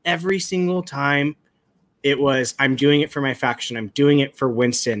was every single time. It was, I'm doing it for my faction. I'm doing it for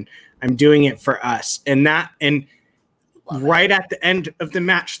Winston. I'm doing it for us. And right at the end of the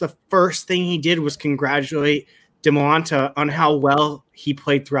match, the first thing he did was congratulate Dimalanta on how well he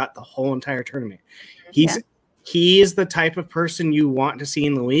played throughout the whole entire tournament. He is the type of person you want to see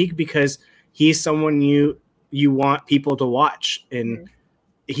in the league because he's someone you want people to watch. And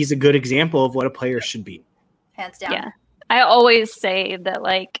he's a good example of what a player should be. Hands down. Yeah. I always say that,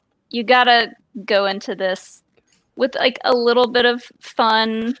 like, you gotta go into this with like a little bit of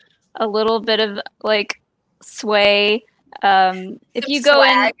fun, a little bit of like sway. If you go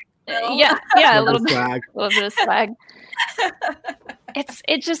swag, in, a little bit of swag.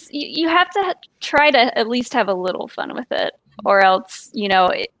 It just you have to try to at least have a little fun with it, or else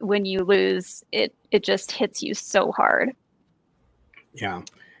when you lose, it just hits you so hard. Yeah.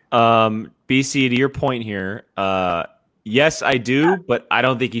 BC, to your point here, yes, I do, but I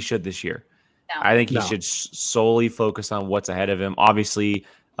don't think he should this year. No. I think he should solely focus on what's ahead of him. Obviously,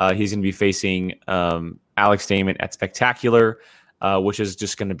 he's going to be facing Alex Damon at Spectacular, which is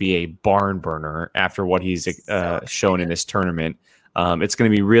just going to be a barn burner after what he's shown in this tournament. It's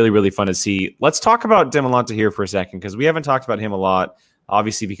going to be really, really fun to see. Let's talk about Dimalanta here for a second, because we haven't talked about him a lot,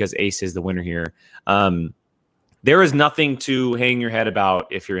 obviously because Ace is the winner here. There is nothing to hang your head about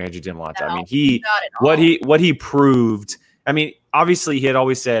if you're Andrew Dimalanta. I mean, what he proved. I mean, obviously he had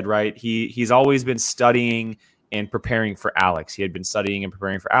always said, right, he's always been studying and preparing for Alex. He had been studying and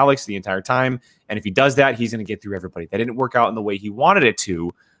preparing for Alex the entire time. And if he does that, he's going to get through everybody. That didn't work out in the way he wanted it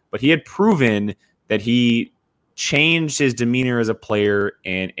to, but he had proven that he changed his demeanor as a player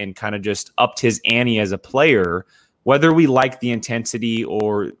and kind of just upped his ante as a player, whether we like the intensity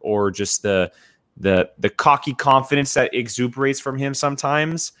or just the cocky confidence that exuberates from him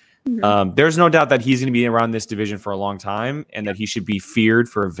sometimes. Mm-hmm. There's no doubt that he's going to be around this division for a long time and that he should be feared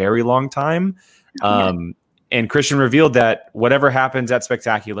for a very long time. And Christian revealed that whatever happens at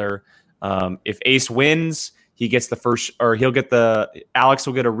Spectacular, if Ace wins, he gets the first, or Alex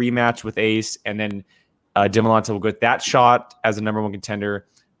will get a rematch with Ace, and then Dimalanta will get that shot as a number one contender.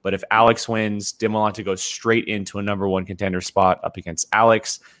 But if Alex wins, Dimalanta goes straight into a number one contender spot up against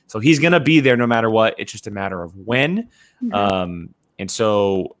Alex. So he's going to be there no matter what. It's just a matter of when. Mm-hmm. And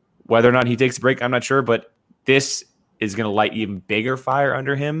so whether or not he takes a break, I'm not sure. But this is going to light even bigger fire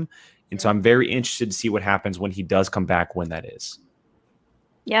under him. And so I'm very interested to see what happens when he does come back, when that is.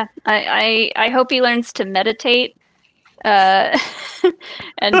 Yeah, I hope he learns to meditate and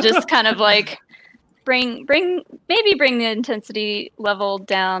just kind of like bring the intensity level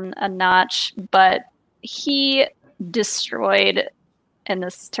down a notch. But he destroyed in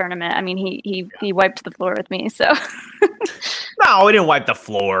this tournament. I mean, he wiped the floor with me. So no, we didn't wipe the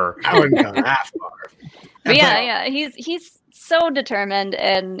floor. I wouldn't go that far. But yeah, he's so determined,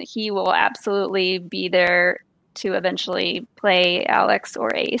 and he will absolutely be there to eventually play Alex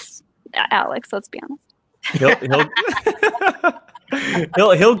or Ace. Alex, let's be honest.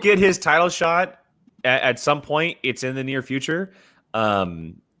 He'll get his title shot at some point. It's in the near future.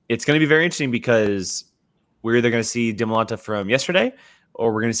 It's going to be very interesting because we're either going to see Dimalanta from yesterday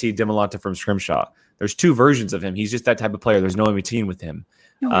or we're going to see Dimalanta from Scrimshaw. There's two versions of him. He's just that type of player. There's no in between with him.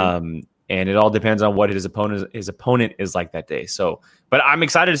 Mm-hmm. And it all depends on what his opponent is like that day. So, but I'm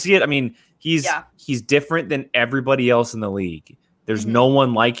excited to see it. I mean, he's different than everybody else in the league. There's no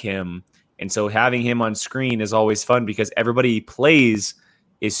one like him. And so having him on screen is always fun because everybody he plays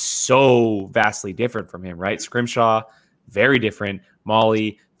is so vastly different from him, right? Scrimshaw, very different.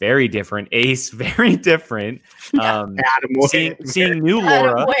 Mollie, very different. Ace, very different. Seeing new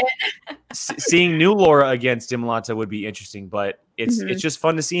Laura against Dimalanta would be interesting, but it's just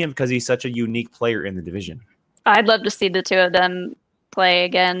fun to see him because he's such a unique player in the division. I'd love to see the two of them play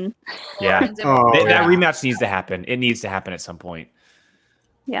again. Yeah, that rematch needs to happen. It needs to happen at some point.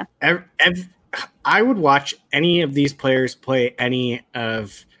 Yeah. I would watch any of these players play anyone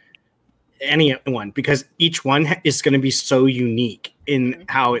because each one is going to be so unique in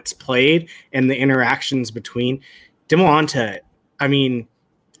how it's played and the interactions between. Dimalanta, I mean,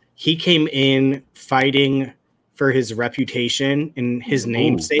 he came in fighting for his reputation and his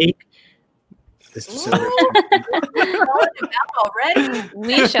namesake. This is already.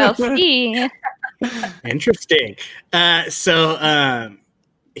 We shall see. Interesting. So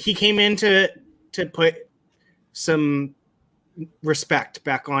he came in to put some respect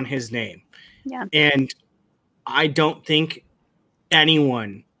back on his name. Yeah. And I don't think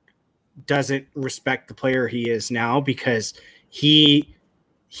anyone doesn't respect the player he is now because he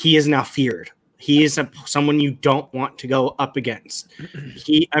is now feared. He is someone you don't want to go up against. This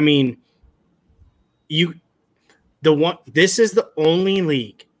is the only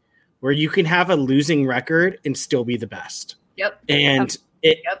league where you can have a losing record and still be the best. Yep. And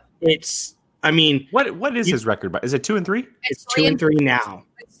it's what is his record? Is it 2-3? It's 2-3 now.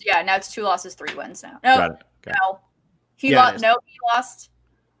 Now it's 2 losses, 3 wins now. No, Got it. no. He lost.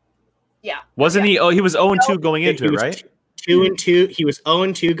 Yeah. Wasn't he? Oh, he was 0-2 going into it, right? 2-2. He was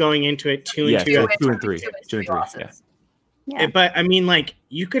 0-2 going into it. 2-2. 2-3. 2-3. Yeah. But I mean, like,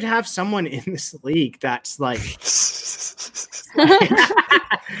 you could have someone in this league that's like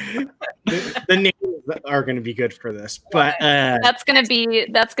the names are going to be good for this, but that's going to be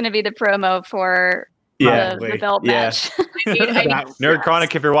the promo for the belt match. I Nerd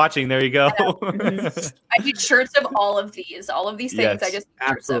Chronic, if you're watching, there you go. I need shirts of all of these things. Yes, I just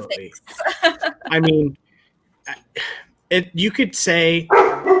absolutely. I mean, you could say,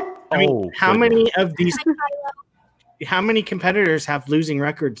 how many competitors have losing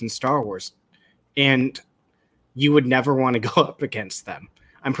records in Star Wars, and you would never want to go up against them?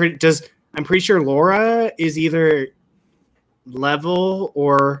 I'm pretty sure Laura is either level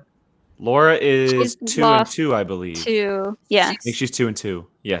or Laura is 2-2, I believe. 2, yeah. I think she's 2-2.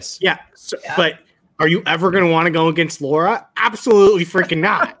 Yes. Yeah. So, but are you ever going to want to go against Laura? Absolutely freaking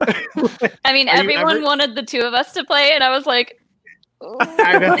not. I mean, everyone wanted the two of us to play, and I was like,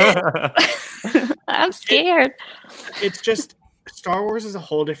 I know. I'm scared. It's just Star Wars is a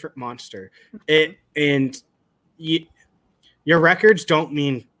whole different monster. Your records don't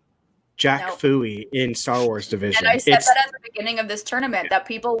mean Jack Fooey in Star Wars division. And I said that at the beginning of this tournament, that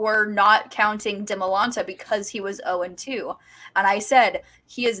people were not counting Dimalanta because he was 0-2. And I said,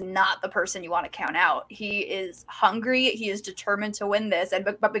 he is not the person you want to count out. He is hungry. He is determined to win this.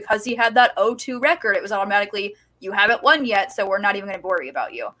 But because he had that 0-2 record, it was automatically, you haven't won yet, so we're not even going to worry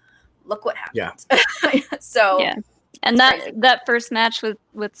about you. Look what happened. Yeah. So yeah. And that first match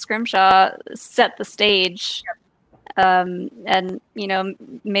with Scrimshaw set the stage. And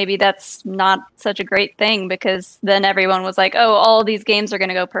maybe that's not such a great thing because then everyone was like, oh, all these games are going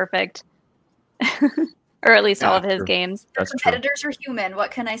to go perfect. Or at least all of his games. Competitors are human. What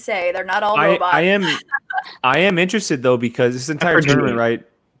can I say? They're not all robots. I am interested though, because this entire tournament, right?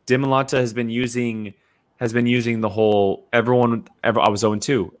 Dimalanta has been using the whole I was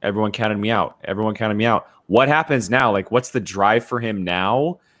 0-2. Everyone counted me out. What happens now? Like, what's the drive for him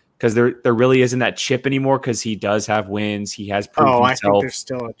now? Because there really isn't that chip anymore because he does have wins. He has proved himself. I think there's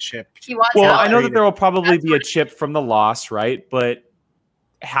still a chip. I know that there will probably be a chip from the loss, right? But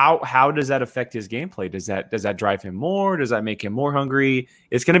how does that affect his gameplay? Does that drive him more? Does that make him more hungry?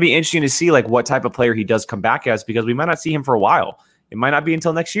 It's going to be interesting to see like what type of player he does come back as, because we might not see him for a while. It might not be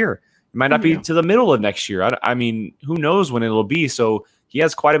until next year. It might not be to the middle of next year. I mean, who knows when it'll be? So he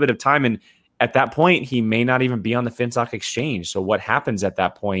has quite a bit of time, and at that point, he may not even be on the FinSock exchange. So what happens at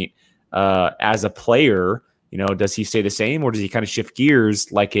that point as a player? Does he stay the same, or does he kind of shift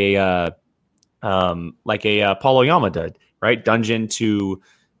gears like a Paulo Yama did, right? Dungeon to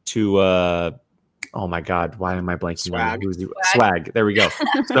oh my God, why am I blanking? Swag. There we go.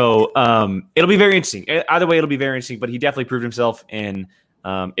 So it'll be very interesting. Either way, it'll be very interesting. But he definitely proved himself, and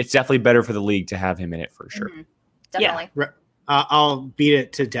it's definitely better for the league to have him in it for sure. Mm-hmm. Definitely. Yeah. I'll beat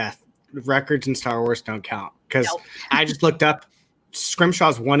it to death. Records in Star Wars don't count because I just looked up.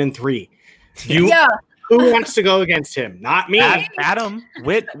 Scrimshaw's 1-3. Who wants to go against him? Not me. Adam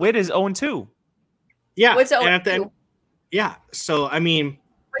Witt is 0-2. Yeah, Witt's 0-2. And then, so I mean,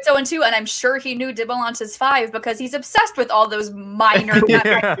 Witt's 0-2, and I'm sure he knew Dimalanta's 5 because he's obsessed with all those minor. I'm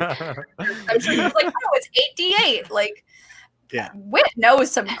sure he was like, oh, it's 8d8. Like, Witt knows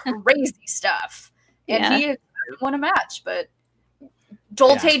some crazy stuff, and he won a match, but.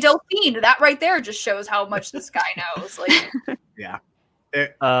 Dolte Delphine, that right there just shows how much this guy knows. Like,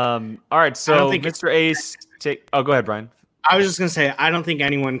 all right, so Mr. Ace, go ahead, Brian. I was just gonna say, I don't think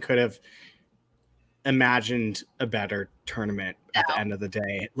anyone could have imagined a better tournament at the end of the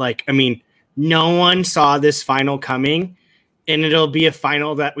day. Like, I mean, no one saw this final coming, and it'll be a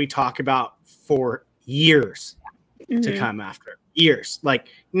final that we talk about for years to come after. Years. Like,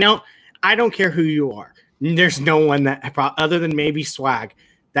 no, I don't care who you are. There's no one that, other than maybe Swag,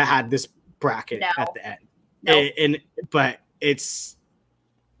 that had this bracket at the end. But it's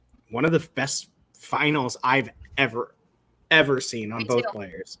one of the best finals I've ever seen on both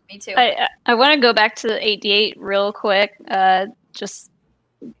players. Me too. I want to go back to the 88 real quick, just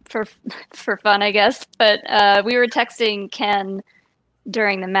for fun, I guess. But we were texting Ken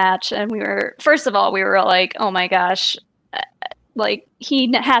during the match, and we were like, oh my gosh, like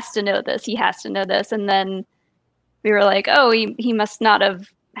he has to know this. He has to know this. And then we were like, oh, he must not have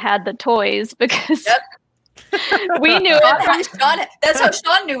had the toys because we knew it from Sean. That's how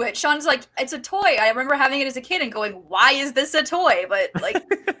Sean knew it. Sean's like, it's a toy. I remember having it as a kid and going, why is this a toy? But like,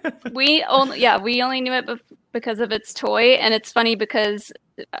 we only knew it because of its toy. And it's funny because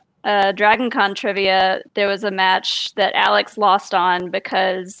DragonCon trivia, there was a match that Alex lost on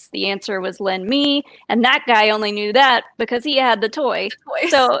because the answer was Lin Me, and that guy only knew that because he had the toy.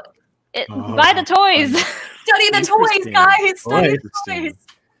 So buy the toys. Study the toys, guys. Study the toys.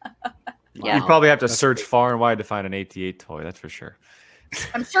 Yeah. You probably have to search far and wide to find an 88 toy. That's for sure.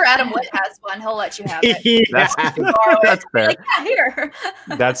 I'm sure Adam Wood has one. He'll let you have it. That's fair. Like, here.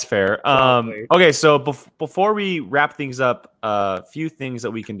 That's fair. Okay, so before we wrap things up, a few things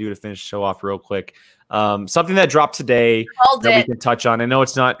that we can do to finish the show off real quick. Something that dropped today that we can touch on. I know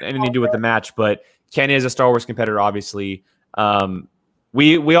it's not anything to do with the match, but Ken is a Star Wars competitor, obviously.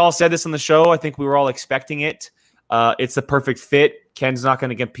 We all said this on the show. I think we were all expecting it. It's the perfect fit. Ken's not going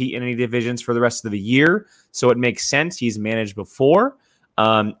to compete in any divisions for the rest of the year, so it makes sense. He's managed before.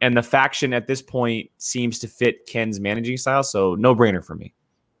 And the faction at this point seems to fit Ken's managing style, so no brainer for me.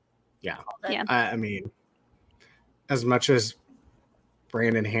 Yeah. I mean, as much as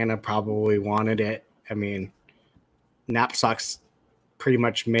Brandon Hanna probably wanted it, I mean, Knapsack's pretty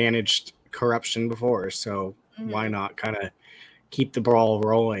much managed corruption before, so why not kind of keep the ball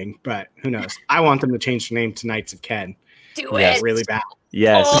rolling? But who knows? I want them to change the name to Knights of Ken. Do it really bad.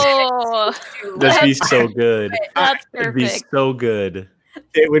 Yes. Oh, that'd be so good. That's perfect. It'd be so good.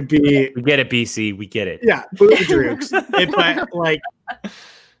 It would be. We get it, BC. We get it. Yeah, Boobadrooks. But like,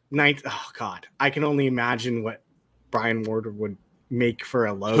 Knights. Oh God, I can only imagine what Brian Ward would make for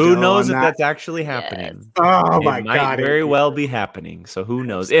a logo. Who knows if that's actually happening? Yes. Oh my it might God, very well be happening. So who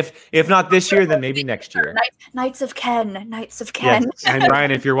knows? If not this year, then maybe next year. Knights of Ken. Knights of Ken. Yes. And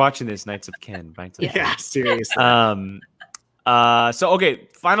Brian, if you're watching this, Knights of Ken. Yeah, seriously. So okay,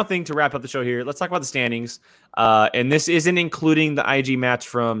 final thing to wrap up the show here. Let's talk about the standings. And this isn't including the IG match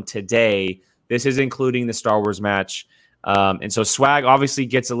from today. This is including the Star Wars match. And so Swag obviously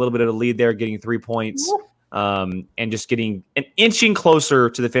gets a little bit of a lead there, getting 3 points. And just getting an inching closer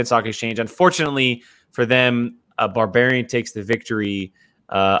to the Finstock Exchange. Unfortunately for them, Barbarian takes the victory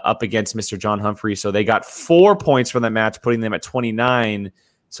up against Mr. John Humphrey. So they got 4 points from that match, putting them at 29.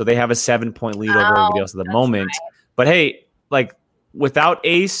 So they have a 7-point lead over everybody else at the moment. Right. But hey, like without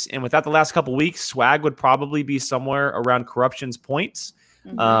Ace and without the last couple weeks, Swag would probably be somewhere around Corruption's points.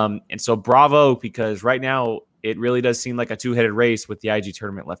 And so bravo, because right now it really does seem like a two-headed race with the IG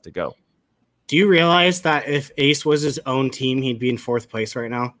tournament left to go. Do you realize that if Ace was his own team, he'd be in 4th place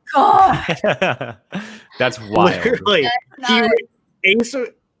right now? God. That's wild. Literally, Ace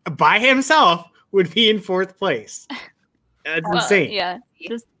by himself would be in 4th place. That's insane. Yeah,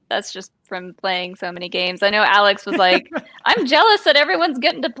 that's just from playing so many games. I know Alex was like, I'm jealous that everyone's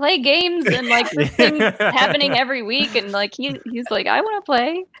getting to play games and like this thing's happening every week. And like he's like, I want to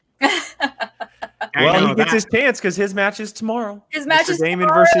play. Well, he gets his chance because his match is tomorrow. His match is Damon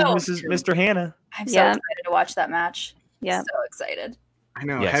tomorrow. versus Mr. Hanna. I'm so excited to watch that match. Yeah, so excited. I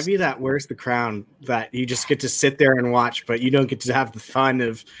know. Yes. Heavy that wears the crown that you just get to sit there and watch, but you don't get to have the fun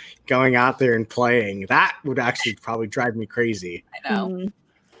of going out there and playing. That would actually probably drive me crazy. I know.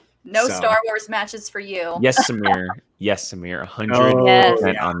 No Star Wars matches for you. Yes, Samir. Yes, Samir.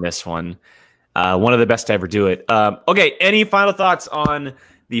 100% on this one. One of the best to ever do it. Okay, any final thoughts on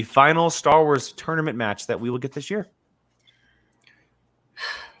the final Star Wars tournament match that we will get this year?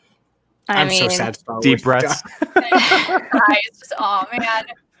 I'm so sad. Star Wars deep breaths. Oh man.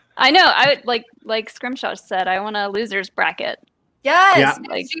 I know. I like Scrimshaw said. I want a losers bracket. Yes,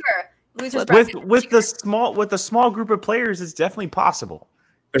 next year. Losers bracket. With the small group of players, it's definitely possible.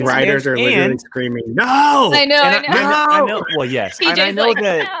 The writers are literally screaming, "No!" I know. I know. Well, yes, and I know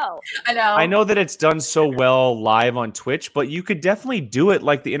that. I know that it's done so well live on Twitch, but you could definitely do it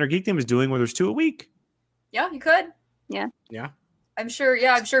like the Inner Geek Team is doing, where there's 2 a week. Yeah, you could. Yeah. I'm sure.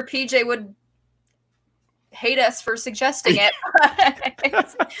 Yeah, I'm sure PJ would hate us for suggesting it.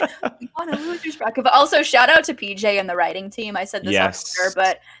 But also, shout out to PJ and the writing team. I said this on Twitter,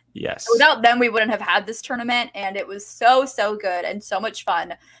 but without them, we wouldn't have had this tournament, and it was so good and so much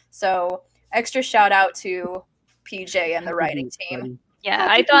fun. So extra shout out to PJ and the writing team. Yeah,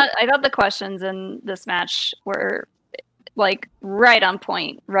 I thought the questions in this match were like right on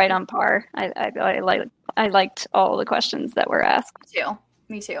point, right on par. I liked all the questions that were asked.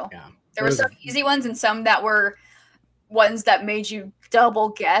 Me too. Yeah. There were some easy ones and some that were ones that made you double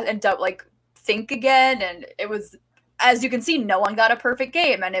guess and think again. And it was, as you can see, no one got a perfect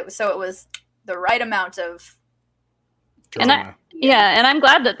game, and it was the right amount of. And I'm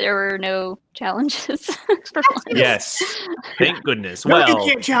glad that there were no challenges. Yes, thank goodness. No, well, you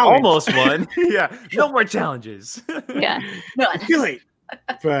can't challenge. Almost one. Yeah, no more challenges. Yeah, none. Really.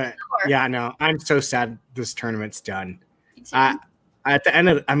 But yeah, no, I'm so sad this tournament's done. At the end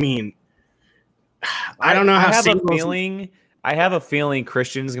of, I don't know how. I have a feeling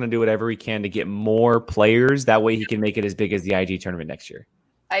Christian's going to do whatever he can to get more players. That way, he can make it as big as the IG tournament next year.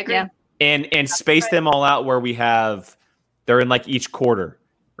 I agree. Yeah. And space them all out where they're in like each quarter,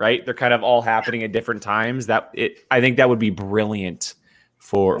 right? They're kind of all happening at different times. I think that would be brilliant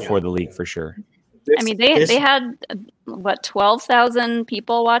for the league for sure. They had 12,000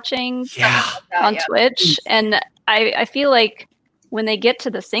 people watching on Twitch, and I feel like when they get to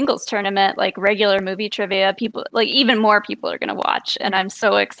the singles tournament, like regular movie trivia, people, like even more people are going to watch, and I'm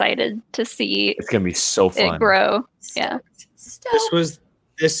so excited to see. It's going to be so fun. It grow. Yeah.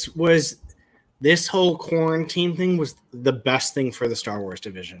 This whole quarantine thing was the best thing for the Star Wars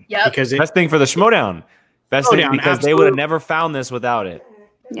division. Yeah, because best thing for the Schmoedown. Best thing because they would have never found this without it.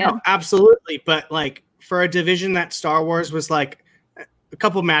 Yeah, absolutely. But like for a division that Star Wars was like a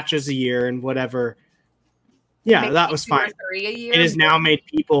couple matches a year and whatever. Yeah, maybe that was fine. It has now made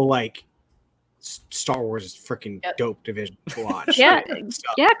people like Star Wars is freaking dope division to watch. Yeah,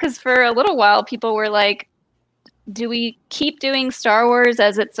 because for a little while people were like, do we keep doing Star Wars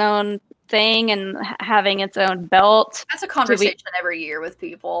as its own thing and having its own belt? That's a conversation every year with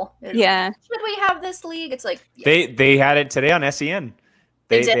people. Should we have this league? It's like they had it today on SEN.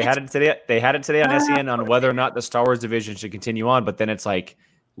 They had it today. They had it today on SEN on whether or not the Star Wars division should continue on. But then it's like,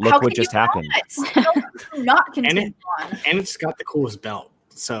 look what just happened. Not continue on. And it's got the coolest belt.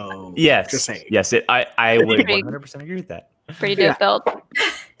 So yes, just saying. Yes, I would 100% agree with that. Pretty dope belt.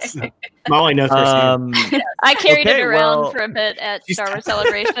 Mollie knows I carried it around for a bit at Star Wars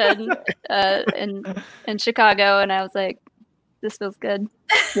Celebration in Chicago, and I was like, this feels good.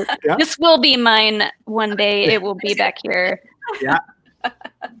 Yeah. This will be mine one day. It will be back here. Yeah.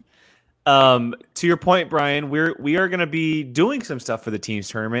 To your point, Brian, we are going to be doing some stuff for the teams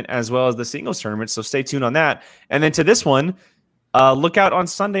tournament as well as the singles tournament, so stay tuned on that. And then to this one, look out on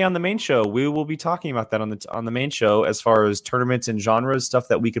Sunday on the main show. We will be talking about that on the main show as far as tournaments and genres, stuff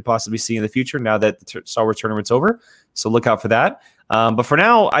that we could possibly see in the future now that the Star Wars tournament's over. So look out for that. But for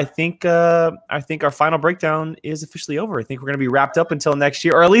now, I think our final breakdown is officially over. I think we're going to be wrapped up until next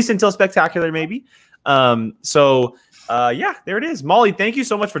year, or at least until Spectacular, maybe. There it is. Mollie, thank you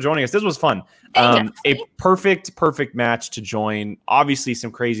so much for joining us. This was fun. A perfect match to join. Obviously, some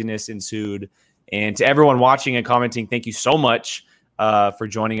craziness ensued. And to everyone watching and commenting, thank you so much for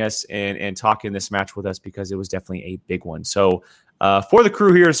joining us and talking this match with us, because it was definitely a big one. So for the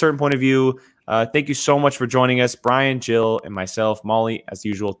crew here, a certain point of view, thank you so much for joining us. Brian, Jill, and myself, Mollie, as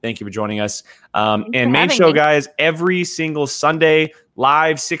usual, thank you for joining us. And main show, guys, every single Sunday,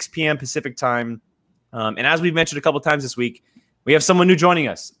 live, 6 p.m. Pacific time. And as we've mentioned a couple times this week, we have someone new joining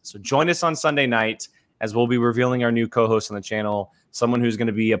us. So join us on Sunday night as we'll be revealing our new co-host on the channel, someone who's going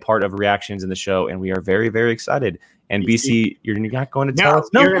to be a part of reactions in the show. And we are very, very excited. And BC, you're not going to tell us?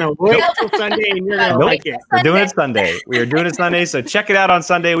 No, you're going to wait till Sunday and you're going to like it. We're doing it Sunday. We are doing it Sunday. So check it out on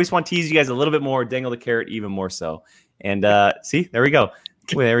Sunday. We just want to tease you guys a little bit more, dangle the carrot even more so. And see, there we go.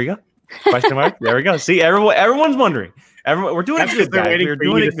 There we go. Question mark. There we go. See, everyone's wondering. We're doing it good, guys. We're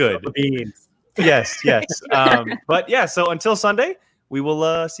doing it good. Yes. But yeah, so until Sunday, we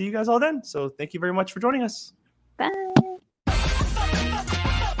will see you guys all then. So thank you very much for joining us. Bye.